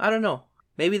 so I don't know.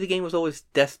 Maybe the game was always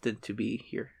destined to be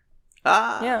here.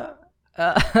 Yeah.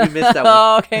 You missed that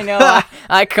one. Okay, no,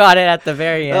 I caught it at the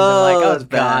very end. I'm like, that's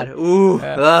God. bad. Ooh,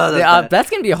 that's bad. That's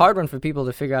going to be a hard one for people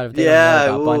to figure out if they don't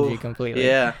know about Bungie completely.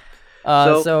 Yeah.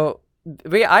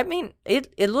 But yeah, I mean,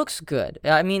 it looks good.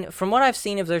 I mean, from what I've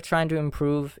seen, if they're trying to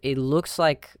improve, it looks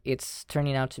like it's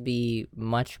turning out to be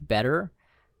much better.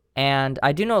 And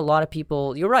I do know a lot of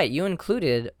people, you're right, you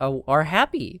included, are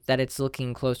happy that it's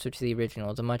looking closer to the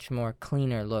original. It's a much more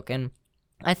cleaner look. And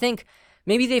I think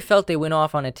maybe they felt they went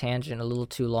off on a tangent a little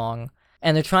too long,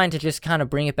 and they're trying to just kind of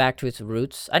bring it back to its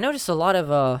roots. I noticed a lot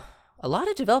of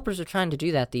developers are trying to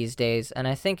do that these days, and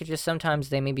I think it just sometimes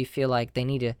they maybe feel like they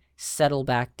need to settle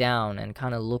back down and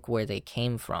kind of look where they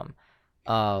came from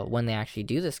when they actually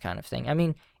do this kind of thing. I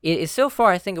mean, so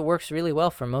far I think it works really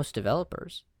well for most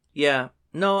developers. Yeah.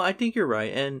 No, I think you're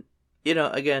right. And,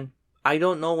 again, I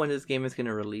don't know when this game is going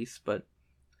to release,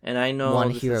 and I know...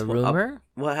 Want to hear a rumor?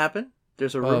 What happened?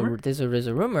 There's a rumor? There's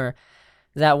a rumor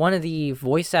that one of the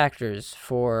voice actors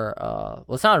for... well,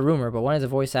 it's not a rumor, but one of the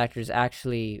voice actors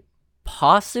actually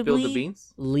possibly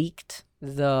leaked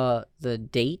the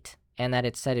date, and that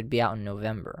it said it'd be out in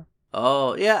November.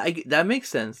 Oh, yeah, that makes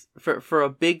sense. For a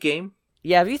big game...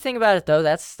 Yeah, if you think about it, though,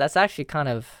 that's actually kind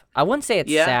of... I wouldn't say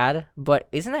it's sad, but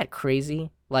isn't that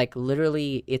crazy? Like,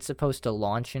 literally, it's supposed to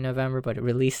launch in November, but it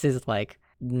releases, like,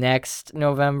 next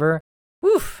November.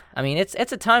 Oof. I mean, it's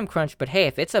a time crunch, but hey,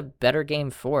 if it's a better game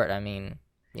for it, I mean,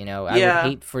 I would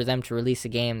hate for them to release a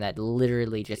game that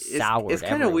literally just soured It's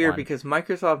kind of weird because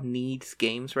Microsoft needs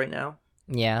games right now.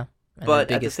 Yeah. And the but at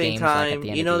the biggest same games, like, at time, the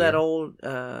end you of know the that year. old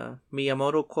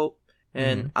Miyamoto quote,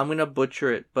 and I'm gonna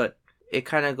butcher it, but it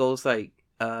kind of goes like,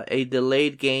 "A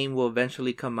delayed game will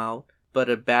eventually come out, but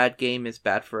a bad game is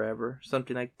bad forever."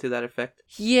 Something like to that effect.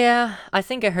 Yeah, I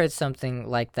think I heard something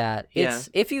like that. Yeah, It's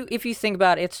if you think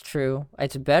about it, it's true.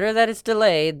 It's better that it's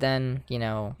delayed than, you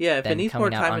know, yeah. If it than needs more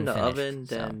coming out time in the unfinished. oven,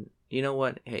 So, then you know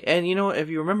what? Hey, and you know, if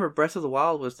you remember, Breath of the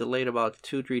Wild was delayed about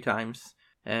 2-3 times,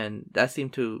 and that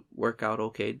seemed to work out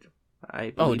okay.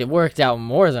 I oh, it believe. worked out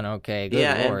more than okay. Good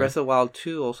Yeah, and lord. Breath of the Wild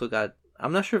 2 also got.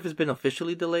 I'm not sure if it's been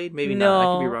officially delayed. Maybe not. I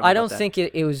could be No, wrong I about don't that. think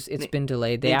it's been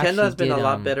delayed. They Nintendo actually has been a did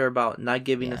lot better about not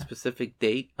giving a yeah. specific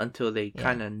date until they Yeah.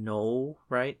 kind of know,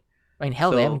 right? I mean,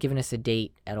 hell, they haven't So given us a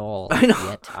date at all I know.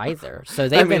 yet either. So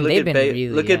I mean, they've been really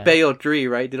look at Bayo 3,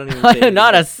 right? They don't even say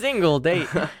not a anything. single date.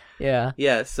 Yeah.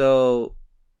 Yeah. So,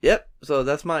 yep. So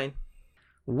that's mine.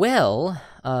 Well,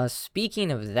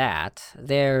 speaking of that,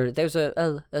 there's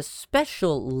a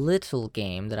special little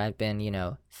game that I've been, you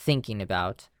know, thinking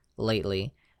about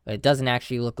lately. It doesn't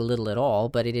actually look little at all,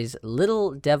 but it is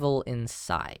Little Devil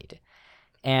Inside.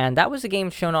 And that was a game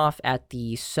shown off at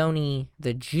the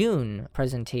June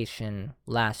presentation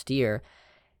last year.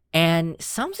 And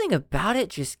something about it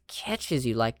just catches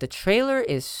you. Like, the trailer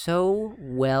is so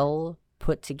well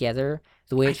put together.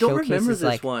 The way I it don't remember showcases, this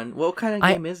like, one. What kind of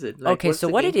I game is it? Like, okay, what's so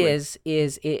the what it gameplay?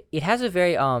 is it has a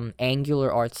very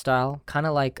angular art style, kind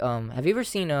of like have you ever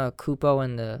seen Kupo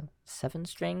and the Seven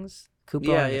Strings? Kupo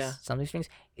Yeah, and the yeah. Something Strings?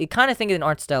 It kind of think of an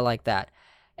art style like that.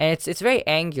 And it's very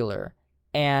angular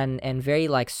and very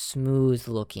like smooth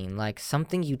looking, like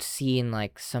something you'd see in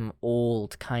like some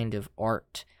old kind of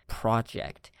art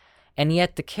project. And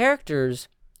yet the characters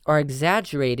are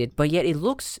exaggerated, but yet it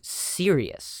looks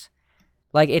serious.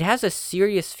 Like, it has a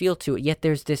serious feel to it, yet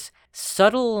there's this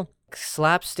subtle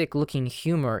slapstick looking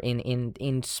humor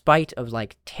in spite of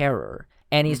like terror.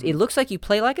 And it looks like you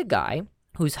play like a guy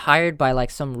who's hired by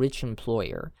like some rich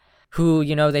employer who,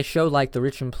 you know, they show like the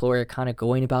rich employer kind of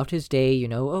going about his day, you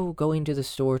know, going to the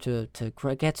store to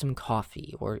get some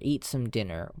coffee or eat some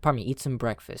dinner, eat some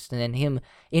breakfast, and then him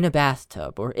in a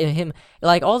bathtub, or him,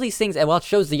 like, all these things. And while it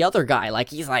shows the other guy,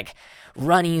 like, he's like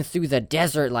running through the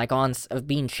desert, like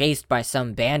being chased by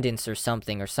some bandits or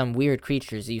something, or some weird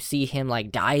creatures. You see him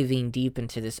like diving deep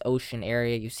into this ocean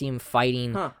area. You see him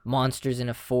fighting monsters in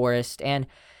a forest, and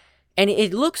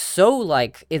it looks so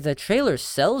like the trailer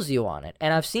sells you on it.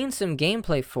 And I've seen some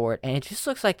gameplay for it, and it just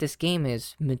looks like this game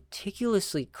is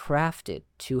meticulously crafted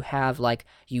to have like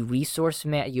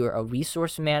you're a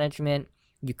resource management.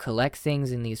 You collect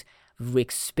things in these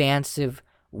expansive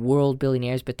world building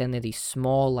areas, but then there are these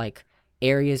small like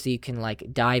areas that you can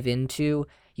like dive into.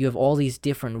 You have all these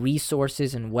different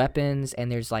resources and weapons,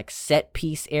 and there's like set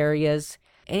piece areas,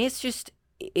 and it's just.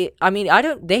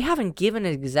 They haven't given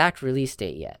an exact release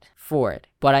date yet for it,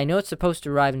 but I know it's supposed to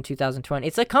arrive in 2020.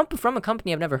 It's from a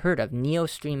company I've never heard of,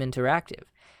 NeoStream Interactive.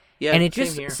 Yeah, and it same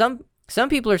just, here. some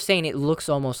people are saying it looks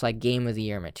almost like Game of the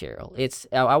Year material.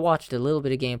 I watched a little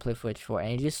bit of gameplay footage for it,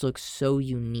 and it just looks so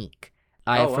unique.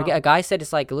 I forget, wow. a guy said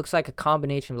it looks like a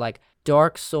combination of like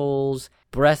Dark Souls,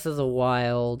 Breath of the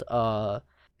Wild,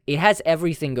 it has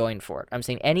everything going for it. I'm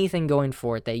saying anything going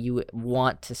for it that you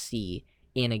want to see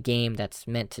in a game that's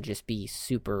meant to just be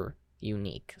super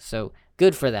unique. So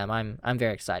good for them. I'm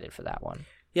very excited for that one.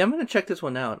 Yeah, I'm gonna check this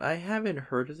one out. I haven't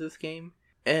heard of this game,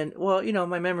 and well, you know,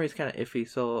 my memory is kind of iffy,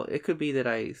 so it could be that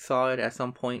I saw it at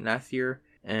some point last year,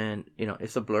 and you know,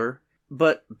 it's a blur.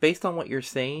 But based on what you're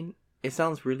saying, it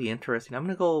sounds really interesting. I'm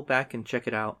gonna go back and check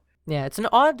it out. Yeah, it's an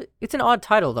odd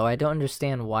title though. I don't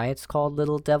understand why it's called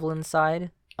Little Devil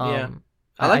Inside. Yeah,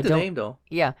 I like the don't, name though.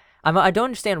 Yeah, I don't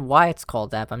understand why it's called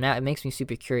that, but now it makes me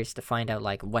super curious to find out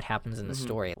like what happens in the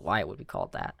story, why it would be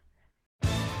called that.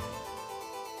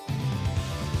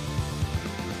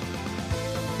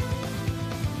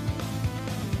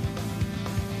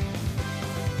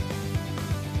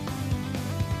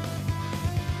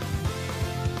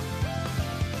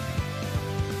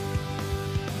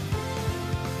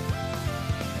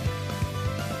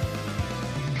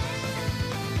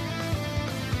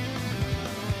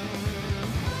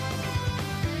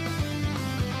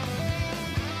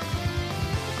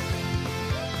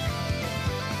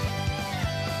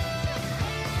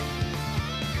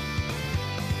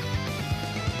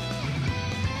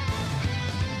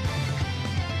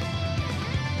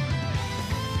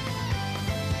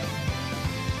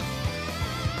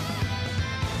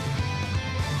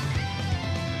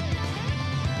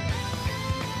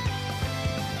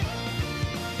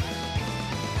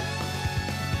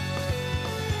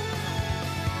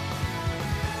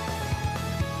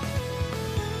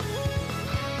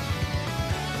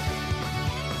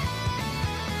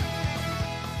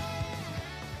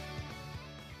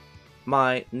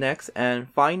 my next and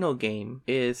final game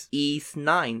is Ys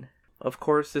 9. Of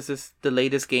course, this is the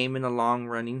latest game in a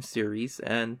long-running series,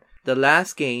 and the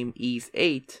last game, Ys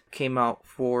 8, came out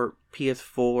for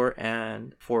PS4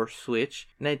 and for Switch.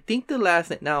 And I think the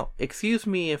last... Now, excuse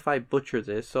me if I butcher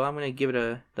this, so I'm going to give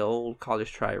it the old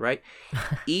college try, right?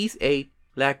 Ys 8,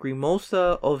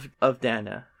 Lacrimosa of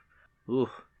Dana. Ooh.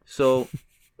 So,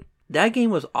 that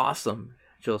game was awesome,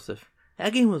 Joseph.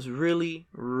 That game was really,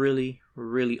 really,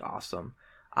 really awesome.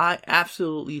 I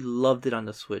absolutely loved it on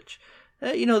the Switch.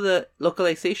 The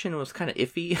localization was kind of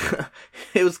iffy.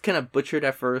 It was kind of butchered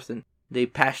at first, and they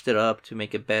patched it up to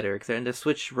make it better. And the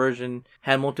Switch version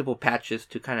had multiple patches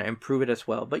to kind of improve it as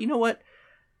well. But you know what?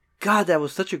 God, that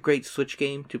was such a great Switch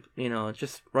game to,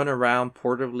 just run around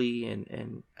portably.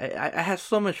 And I had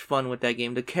so much fun with that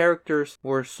game. The characters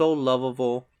were so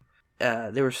lovable.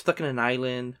 They were stuck in an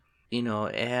island.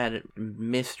 It had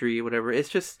mystery, whatever. It's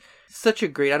just such a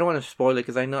great... I don't want to spoil it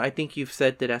because I think you've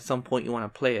said that at some point you want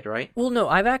to play it, right? Well, no,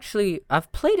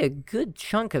 I've played a good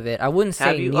chunk of it. I wouldn't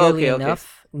say nearly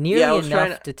enough. Nearly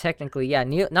enough to technically,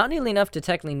 not nearly enough to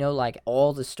technically know like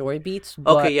all the story beats.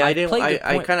 But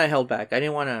I kind of held back. I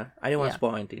didn't want to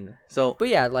spoil anything. So, but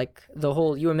yeah, like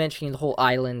you were mentioning the whole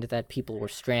island that people were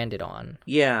stranded on.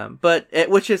 Yeah, but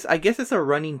which is, I guess, it's a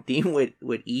running theme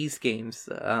with Ys games.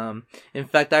 In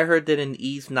fact, I heard that in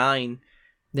Ys 9,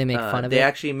 they make fun of it. They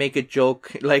actually make a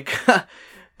joke, like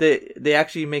they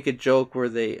actually make a joke where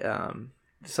they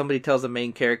somebody tells the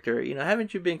main character,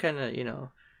 haven't you been kind of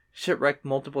shipwrecked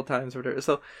multiple times or whatever.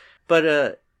 So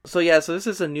this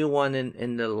is a new one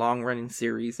in the long running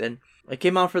series, and it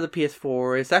came out for the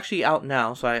PS4. It's actually out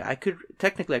now, so I could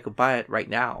buy it right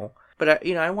now. But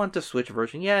I want the Switch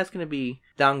version. Yeah, it's gonna be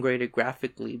downgraded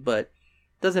graphically, but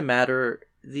doesn't matter.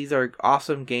 These are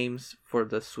awesome games for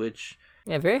the Switch.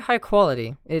 Yeah, very high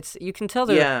quality. You can tell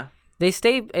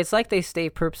it's like they stay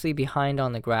purposely behind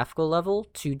on the graphical level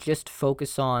to just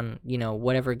focus on,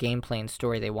 whatever gameplay and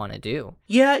story they want to do.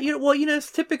 Yeah,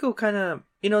 it's typical kind of,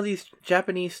 these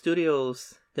Japanese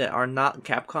studios that are not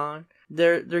Capcom.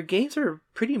 Their games are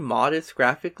pretty modest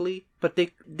graphically, but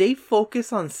they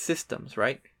focus on systems,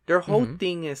 right? Their whole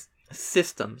thing is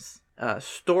systems,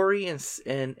 story and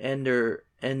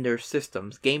their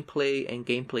systems, gameplay and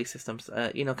gameplay systems.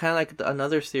 Kind of like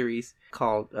another series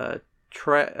called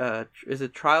is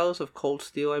it Trials of Cold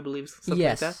Steel? I believe something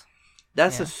like that.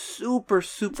 That's a super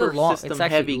system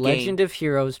heavy game. Legend of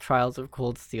Heroes: Trials of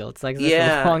Cold Steel. It's like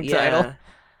a long title.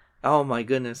 Oh my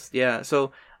goodness, yeah.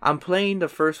 So I'm playing the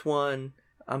first one.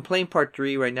 I'm playing part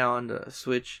 3 right now on the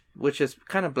Switch, which is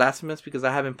kind of blasphemous because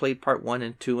I haven't played part 1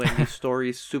 and 2, and these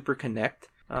stories super connect.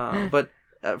 But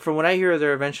from what I hear,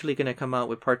 they're eventually going to come out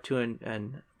with part 2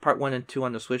 and part 1 and 2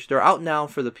 on the Switch. They're out now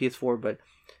for the PS4, but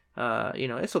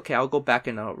it's okay. I'll go back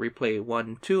and I'll replay 1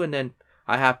 and 2, and then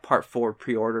I have part 4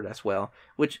 pre-ordered as well.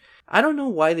 Which I don't know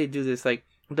why they do this. Like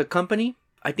the company,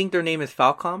 I think their name is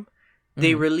Falcom.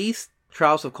 They released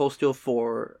Trials of Cold Steel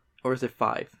 4, or is it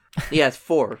 5? Yeah, it's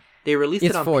 4. They released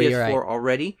it on PS4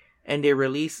 already, and they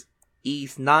released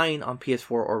Ys 9 on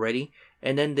PS4 already,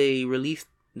 and then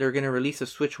they're gonna release a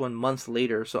Switch one months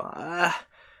later. So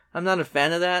I'm not a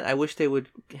fan of that. I wish they would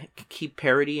keep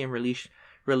parity and release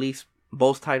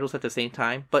both titles at the same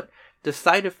time. But the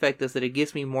side effect is that it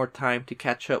gives me more time to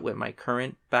catch up with my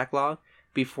current backlog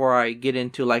before I get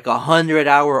into like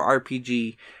 100-hour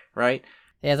RPG, right?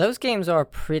 Yeah, those games are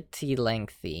pretty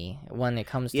lengthy when it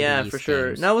comes to these for sure.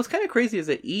 games. Now, what's kind of crazy is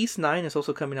that Ys 9 is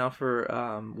also coming out for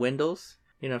Windows,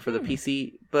 for the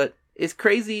PC. But it's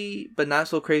crazy, but not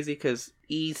so crazy because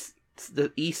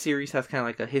the Ys series has kind of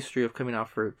like a history of coming out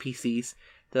for PCs.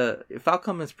 The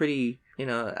Falcom is pretty,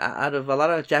 out of a lot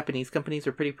of Japanese companies,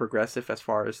 are pretty progressive as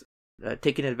far as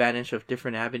taking advantage of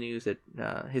different avenues that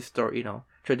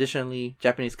traditionally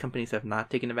Japanese companies have not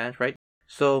taken advantage, right?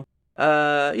 So,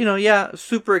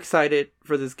 super excited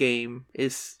for this game.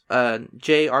 It's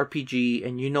JRPG,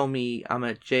 and you know me, I'm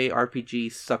a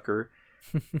JRPG sucker.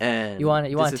 And you want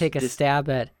to take a stab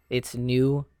at its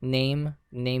new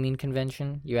naming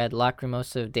convention? You had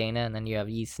Lacrimosa of Dana, and then you have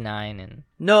Ys 9, and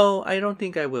no, I don't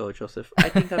think I will, Joseph. I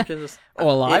think I'm just.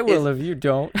 Well, I will if you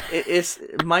don't. It's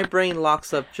my brain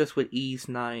locks up just with Ys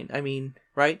 9. I mean,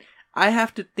 right? I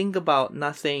have to think about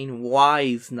not saying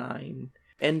Ys 9.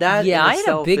 And that I had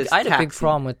a big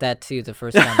problem with that too the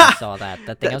first time I saw that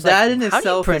thing. I was like, in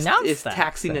itself is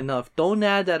taxing enough. Don't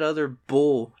add that other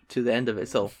bull to the end of it.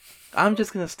 So I'm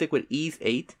just gonna stick with Ys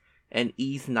 8 and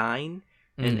Ys 9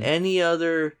 and any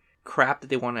other crap that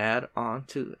they want to add on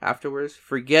to afterwards.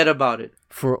 Forget about it.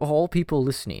 For all people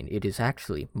listening, it is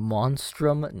actually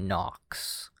Monstrum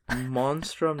Nox.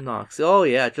 Monstrum Nox. Oh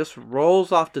yeah, it just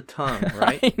rolls off the tongue,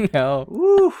 right? I know.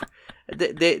 Woo!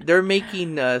 They're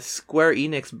making Square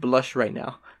Enix blush right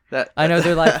now. I know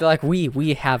they're like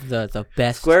we have the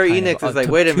best. Square Enix is like,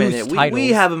 wait a minute, we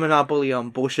titles. have a monopoly on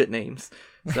bullshit names.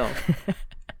 So,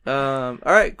 all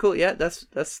right, cool. Yeah, that's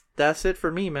it for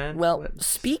me, man. Well,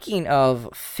 speaking of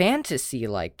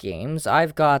fantasy-like games,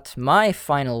 I've got my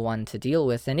final one to deal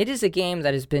with, and it is a game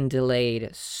that has been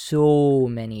delayed so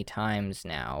many times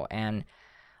now, and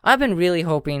I've been really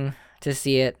hoping to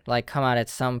see it like come out at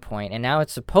some point, and now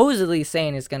it's supposedly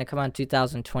saying it's going to come out in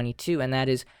 2022, and that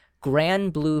is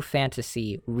Grand Blue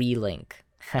Fantasy Relink.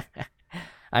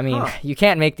 I mean, you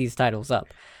can't make these titles up.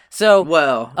 So,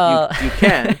 well, you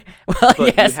can, well,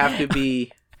 but yes. you have to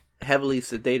be heavily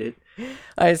sedated.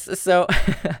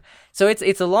 So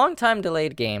it's a long time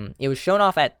delayed game. It was shown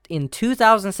off in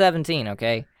 2017.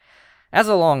 Okay, that's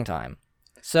a long time.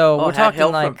 So we're talking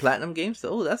help like from Platinum Games.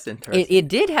 Oh, that's interesting. it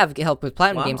did have help with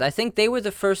Platinum Wow. Games. I think they were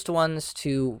the first ones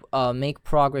to make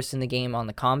progress in the game on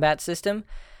the combat system.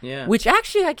 Yeah. Which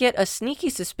actually I get a sneaky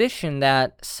suspicion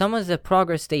that some of the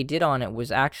progress they did on it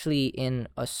was actually in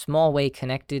a small way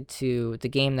connected to the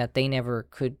game that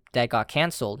that got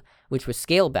canceled, which was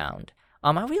Scalebound.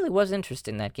 I really was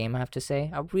interested in that game, I have to say.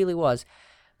 I really was.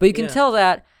 But you can tell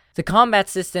that the combat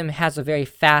system has a very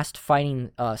fast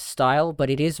fighting style, but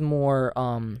it is more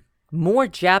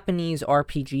Japanese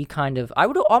RPG kind of. I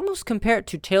would almost compare it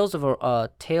to Tales of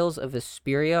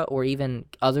Vesperia, or even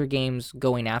other games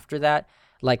going after that,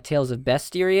 like Tales of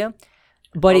Bestiaria,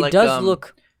 but it does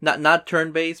look not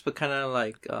turn-based, but kind of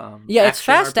like it's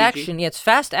fast RPG. action. Yeah, it's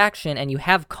fast action, and you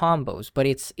have combos, but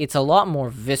it's a lot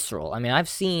more visceral. I mean, I've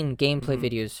seen gameplay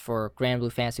videos for Grand Blue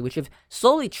Fantasy, which have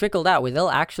slowly trickled out, where they'll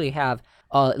actually have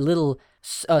little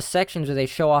sections where they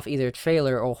show off either a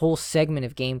trailer or a whole segment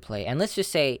of gameplay, and let's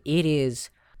just say it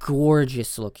is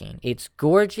gorgeous looking. It's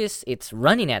gorgeous. It's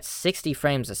running at 60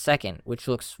 frames a second, which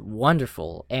looks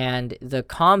wonderful. And the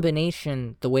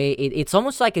combination, the way it's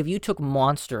almost like if you took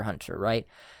Monster Hunter, right?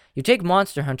 You take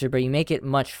Monster Hunter, but you make it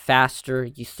much faster.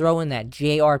 You throw in that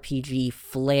JRPG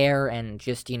flair and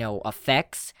just,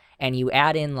 effects, and you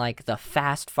add in like the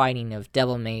fast fighting of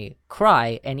Devil May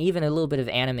Cry, and even a little bit of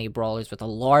anime brawlers with a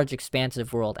large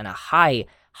expansive world and a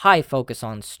high focus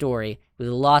on story with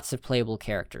lots of playable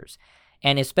characters.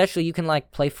 And especially you can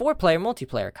like play 4-player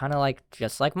multiplayer, kind of like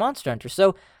just like Monster Hunter.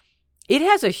 So it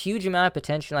has a huge amount of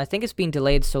potential. I think it's been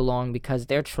delayed so long because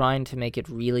they're trying to make it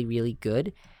really, really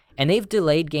good. And they've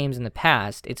delayed games in the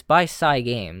past. It's by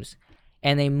Cygames,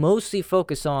 and they mostly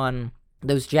focus on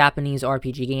those Japanese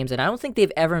RPG games. And I don't think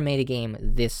they've ever made a game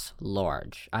this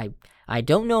large. I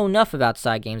don't know enough about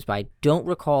Cygames, but I don't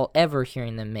recall ever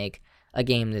hearing them make a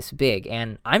game this big.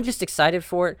 And I'm just excited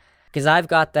for it. Because I've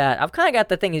kind of got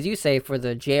the thing, as you say, for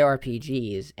the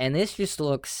JRPGs, and this just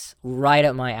looks right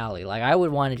up my alley. Like, I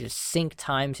would want to just sink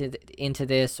time into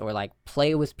this, or, like,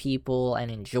 play with people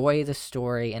and enjoy the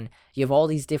story, and you have all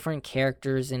these different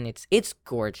characters, and it's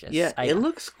gorgeous. Yeah, it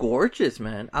looks gorgeous,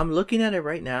 man. I'm looking at it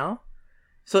right now.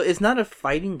 So it's not a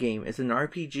fighting game, it's an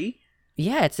RPG?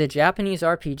 Yeah, it's a Japanese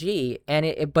RPG,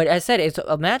 and but as I said,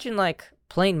 imagine, like,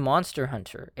 playing Monster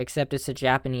Hunter, except it's a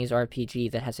Japanese RPG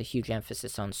that has a huge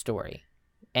emphasis on story.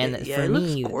 And for it me,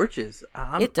 looks gorgeous.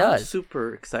 It does. I'm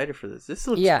super excited for this. This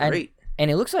looks great.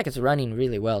 And it looks like it's running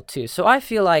really well too. So I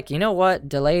feel like, you know what,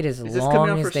 delayed as Is long this coming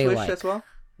out as for they Switch like. as well?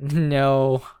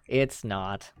 No, it's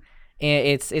not.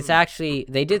 It's actually,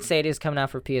 they did say it is coming out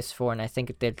for PS4, and I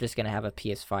think they're just gonna have a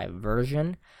PS5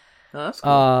 version. Oh, that's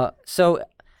cool. So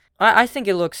I think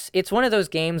it's one of those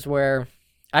games where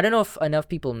I don't know if enough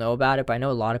people know about it, but I know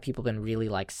a lot of people have been really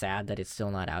like sad that it's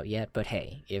still not out yet. But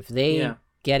hey, if they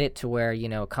get it to where,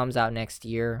 it comes out next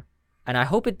year, and I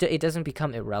hope it doesn't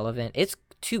become irrelevant. It's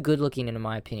too good looking, in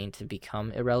my opinion, to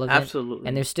become irrelevant. Absolutely.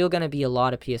 And there's still going to be a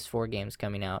lot of PS4 games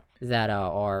coming out that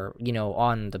are,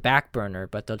 on the back burner,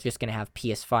 but they're just going to have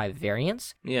PS5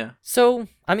 variants. Yeah. So,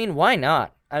 I mean, why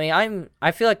not? I mean,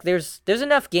 I feel like there's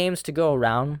enough games to go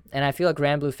around, and I feel like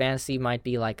Grand Blue Fantasy might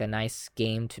be like a nice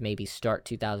game to maybe start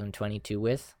 2022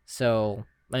 with. So,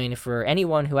 I mean, for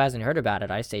anyone who hasn't heard about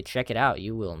it, I say check it out.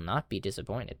 You will not be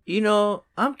disappointed.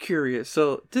 I'm curious.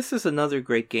 So this is another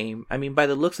great game. I mean, by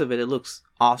the looks of it, it looks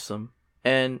awesome.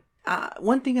 And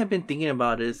one thing I've been thinking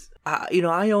about is,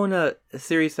 I own a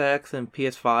Series X and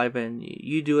PS5, and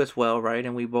you do as well, right?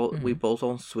 And we both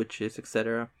own Switches,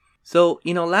 etc. So,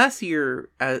 last year,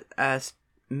 as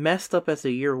messed up as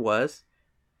the year was,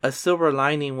 a silver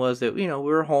lining was that, we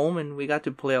were home and we got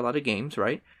to play a lot of games,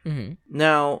 right? Mm-hmm.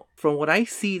 Now, from what I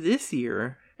see this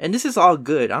year, and this is all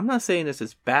good, I'm not saying this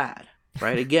is bad,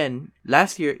 right? Again,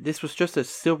 last year, this was just a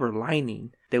silver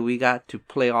lining that we got to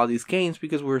play all these games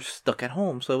because we were stuck at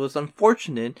home. So it was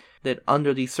unfortunate that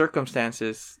under these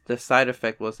circumstances, the side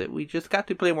effect was that we just got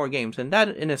to play more games. And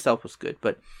that in itself was good.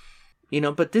 But,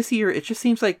 but this year, it just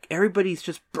seems like everybody's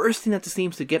just bursting at the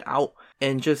seams to get out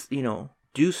and just,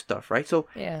 do stuff, right? So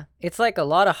yeah, it's like a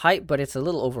lot of hype, but it's a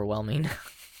little overwhelming.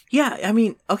 Yeah, I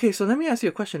mean, okay, so let me ask you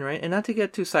a question, right? And not to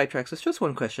get too sidetracked, it's just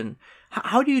one question.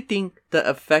 How do you think the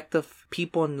effect of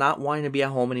people not wanting to be at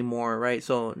home anymore, right?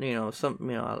 So,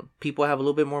 some people have a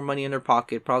little bit more money in their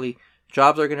pocket. Probably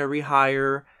jobs are going to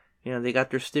rehire. They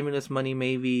got their stimulus money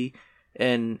maybe.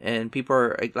 And people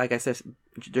are, like I said,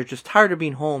 they're just tired of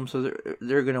being home. So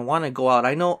they're going to want to go out.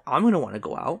 I know I'm going to want to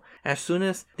go out. As soon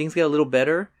as things get a little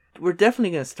better, we're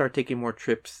definitely going to start taking more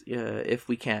trips if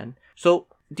we can. So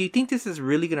do you think this is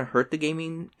really going to hurt the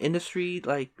gaming industry?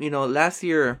 Like, last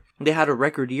year they had a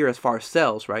record year as far as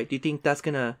sales, right? Do you think that's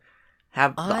going to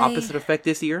have the opposite effect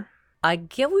this year? I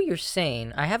get what you're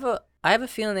saying. I have a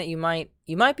feeling that you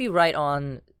might be right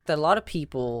on that. A lot of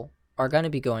people are going to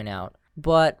be going out,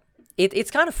 but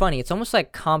it's kind of funny. It's almost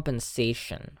like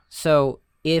compensation. So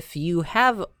if you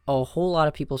have a whole lot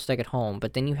of people stuck at home,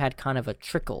 but then you had kind of a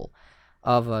trickle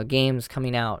of games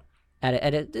coming out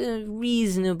at a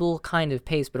reasonable kind of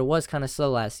pace, but it was kind of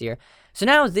slow last year. So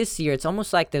now this year, it's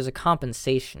almost like there's a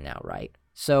compensation now, right?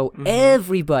 So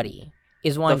everybody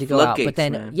is wanting to go out, but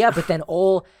then you have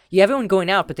everyone going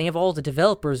out, but then you have all the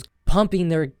developers pumping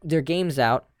their games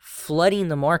out, flooding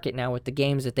the market now with the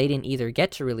games that they didn't either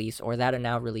get to release or that are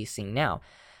now releasing now.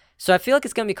 So I feel like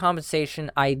it's going to be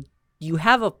compensation. You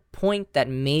have a point that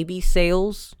maybe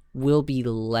sales will be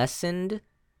lessened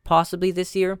possibly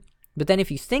this year. But then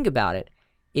if you think about it,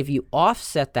 if you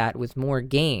offset that with more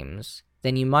games,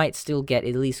 then you might still get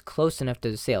at least close enough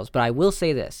to the sales. But I will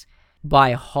say this,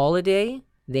 by holiday,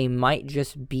 they might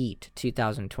just beat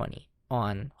 2020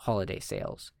 on holiday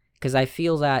sales. Because I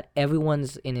feel that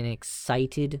everyone's in an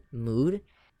excited mood,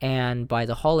 and by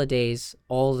the holidays,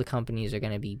 all the companies are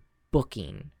going to be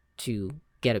booking to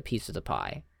get a piece of the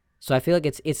pie. So I feel like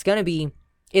it's going to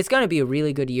be a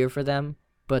really good year for them.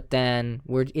 But then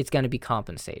it's going to be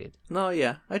compensated. No,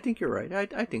 yeah, I think you're right.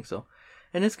 I think so.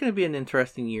 And it's going to be an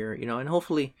interesting year, and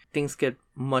hopefully things get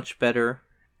much better.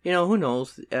 Who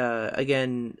knows?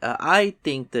 I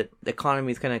think that the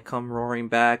economy is going to come roaring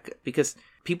back because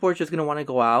people are just going to want to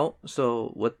go out.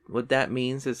 So what that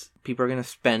means is people are going to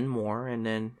spend more and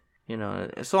then,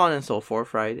 so on and so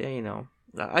forth, right?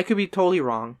 I could be totally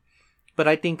wrong, but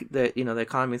I think that, the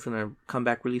economy is going to come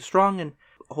back really strong, and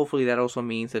hopefully that also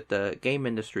means that the game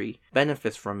industry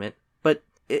benefits from it. But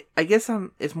I guess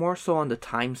it's more so on the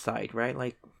time side, right?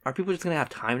 Like, are people just going to have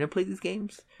time to play these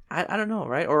games? I don't know,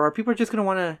 right? Or are people just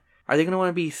going to are they going to want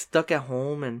to be stuck at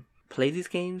home and play these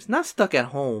games? Not stuck at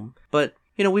home, but,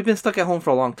 we've been stuck at home for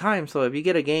a long time. So if you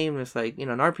get a game that's like, an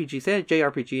RPG, say a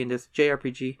JRPG, and this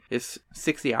JRPG is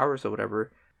 60 hours or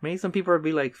whatever, maybe some people would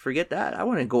be like, forget that. I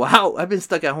want to go out. I've been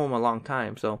stuck at home a long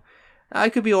time. So I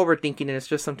could be overthinking, and it's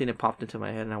just something that popped into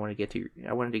my head, and I wanted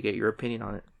to get your opinion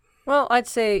on it. Well, I'd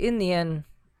say in the end,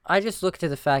 I just look to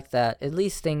the fact that at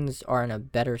least things are in a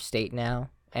better state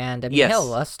now. And I mean,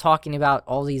 hell, us talking about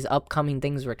all these upcoming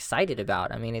things we're excited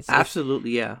about. I mean, it's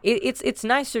absolutely, yeah. It's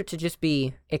nicer to just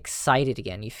be excited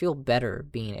again. You feel better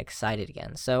being excited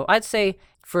again. So I'd say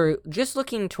for just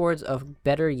looking towards a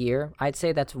better year, I'd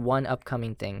say that's one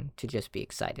upcoming thing to just be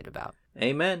excited about.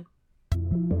 Amen.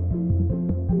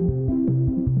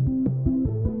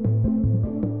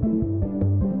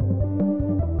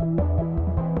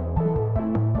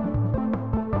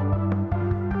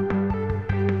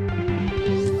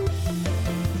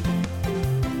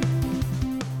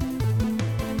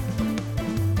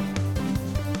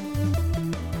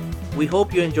 We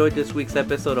hope you enjoyed this week's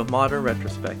episode of Modern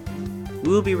Retrospect. We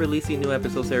will be releasing new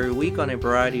episodes every week on a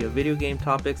variety of video game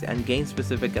topics and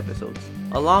game-specific episodes,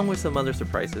 along with some other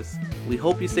surprises. We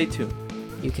hope you stay tuned.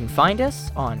 You can find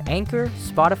us on Anchor,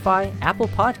 Spotify, Apple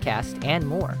Podcasts, and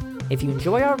more. If you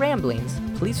enjoy our ramblings,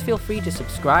 please feel free to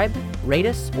subscribe, rate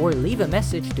us, or leave a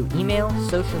message through email,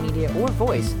 social media, or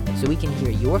voice so we can hear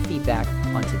your feedback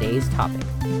on today's topic.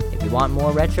 If you want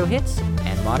more retro hits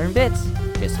and modern bits,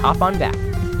 just hop on back.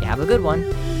 You have a good one.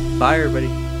 Bye, everybody.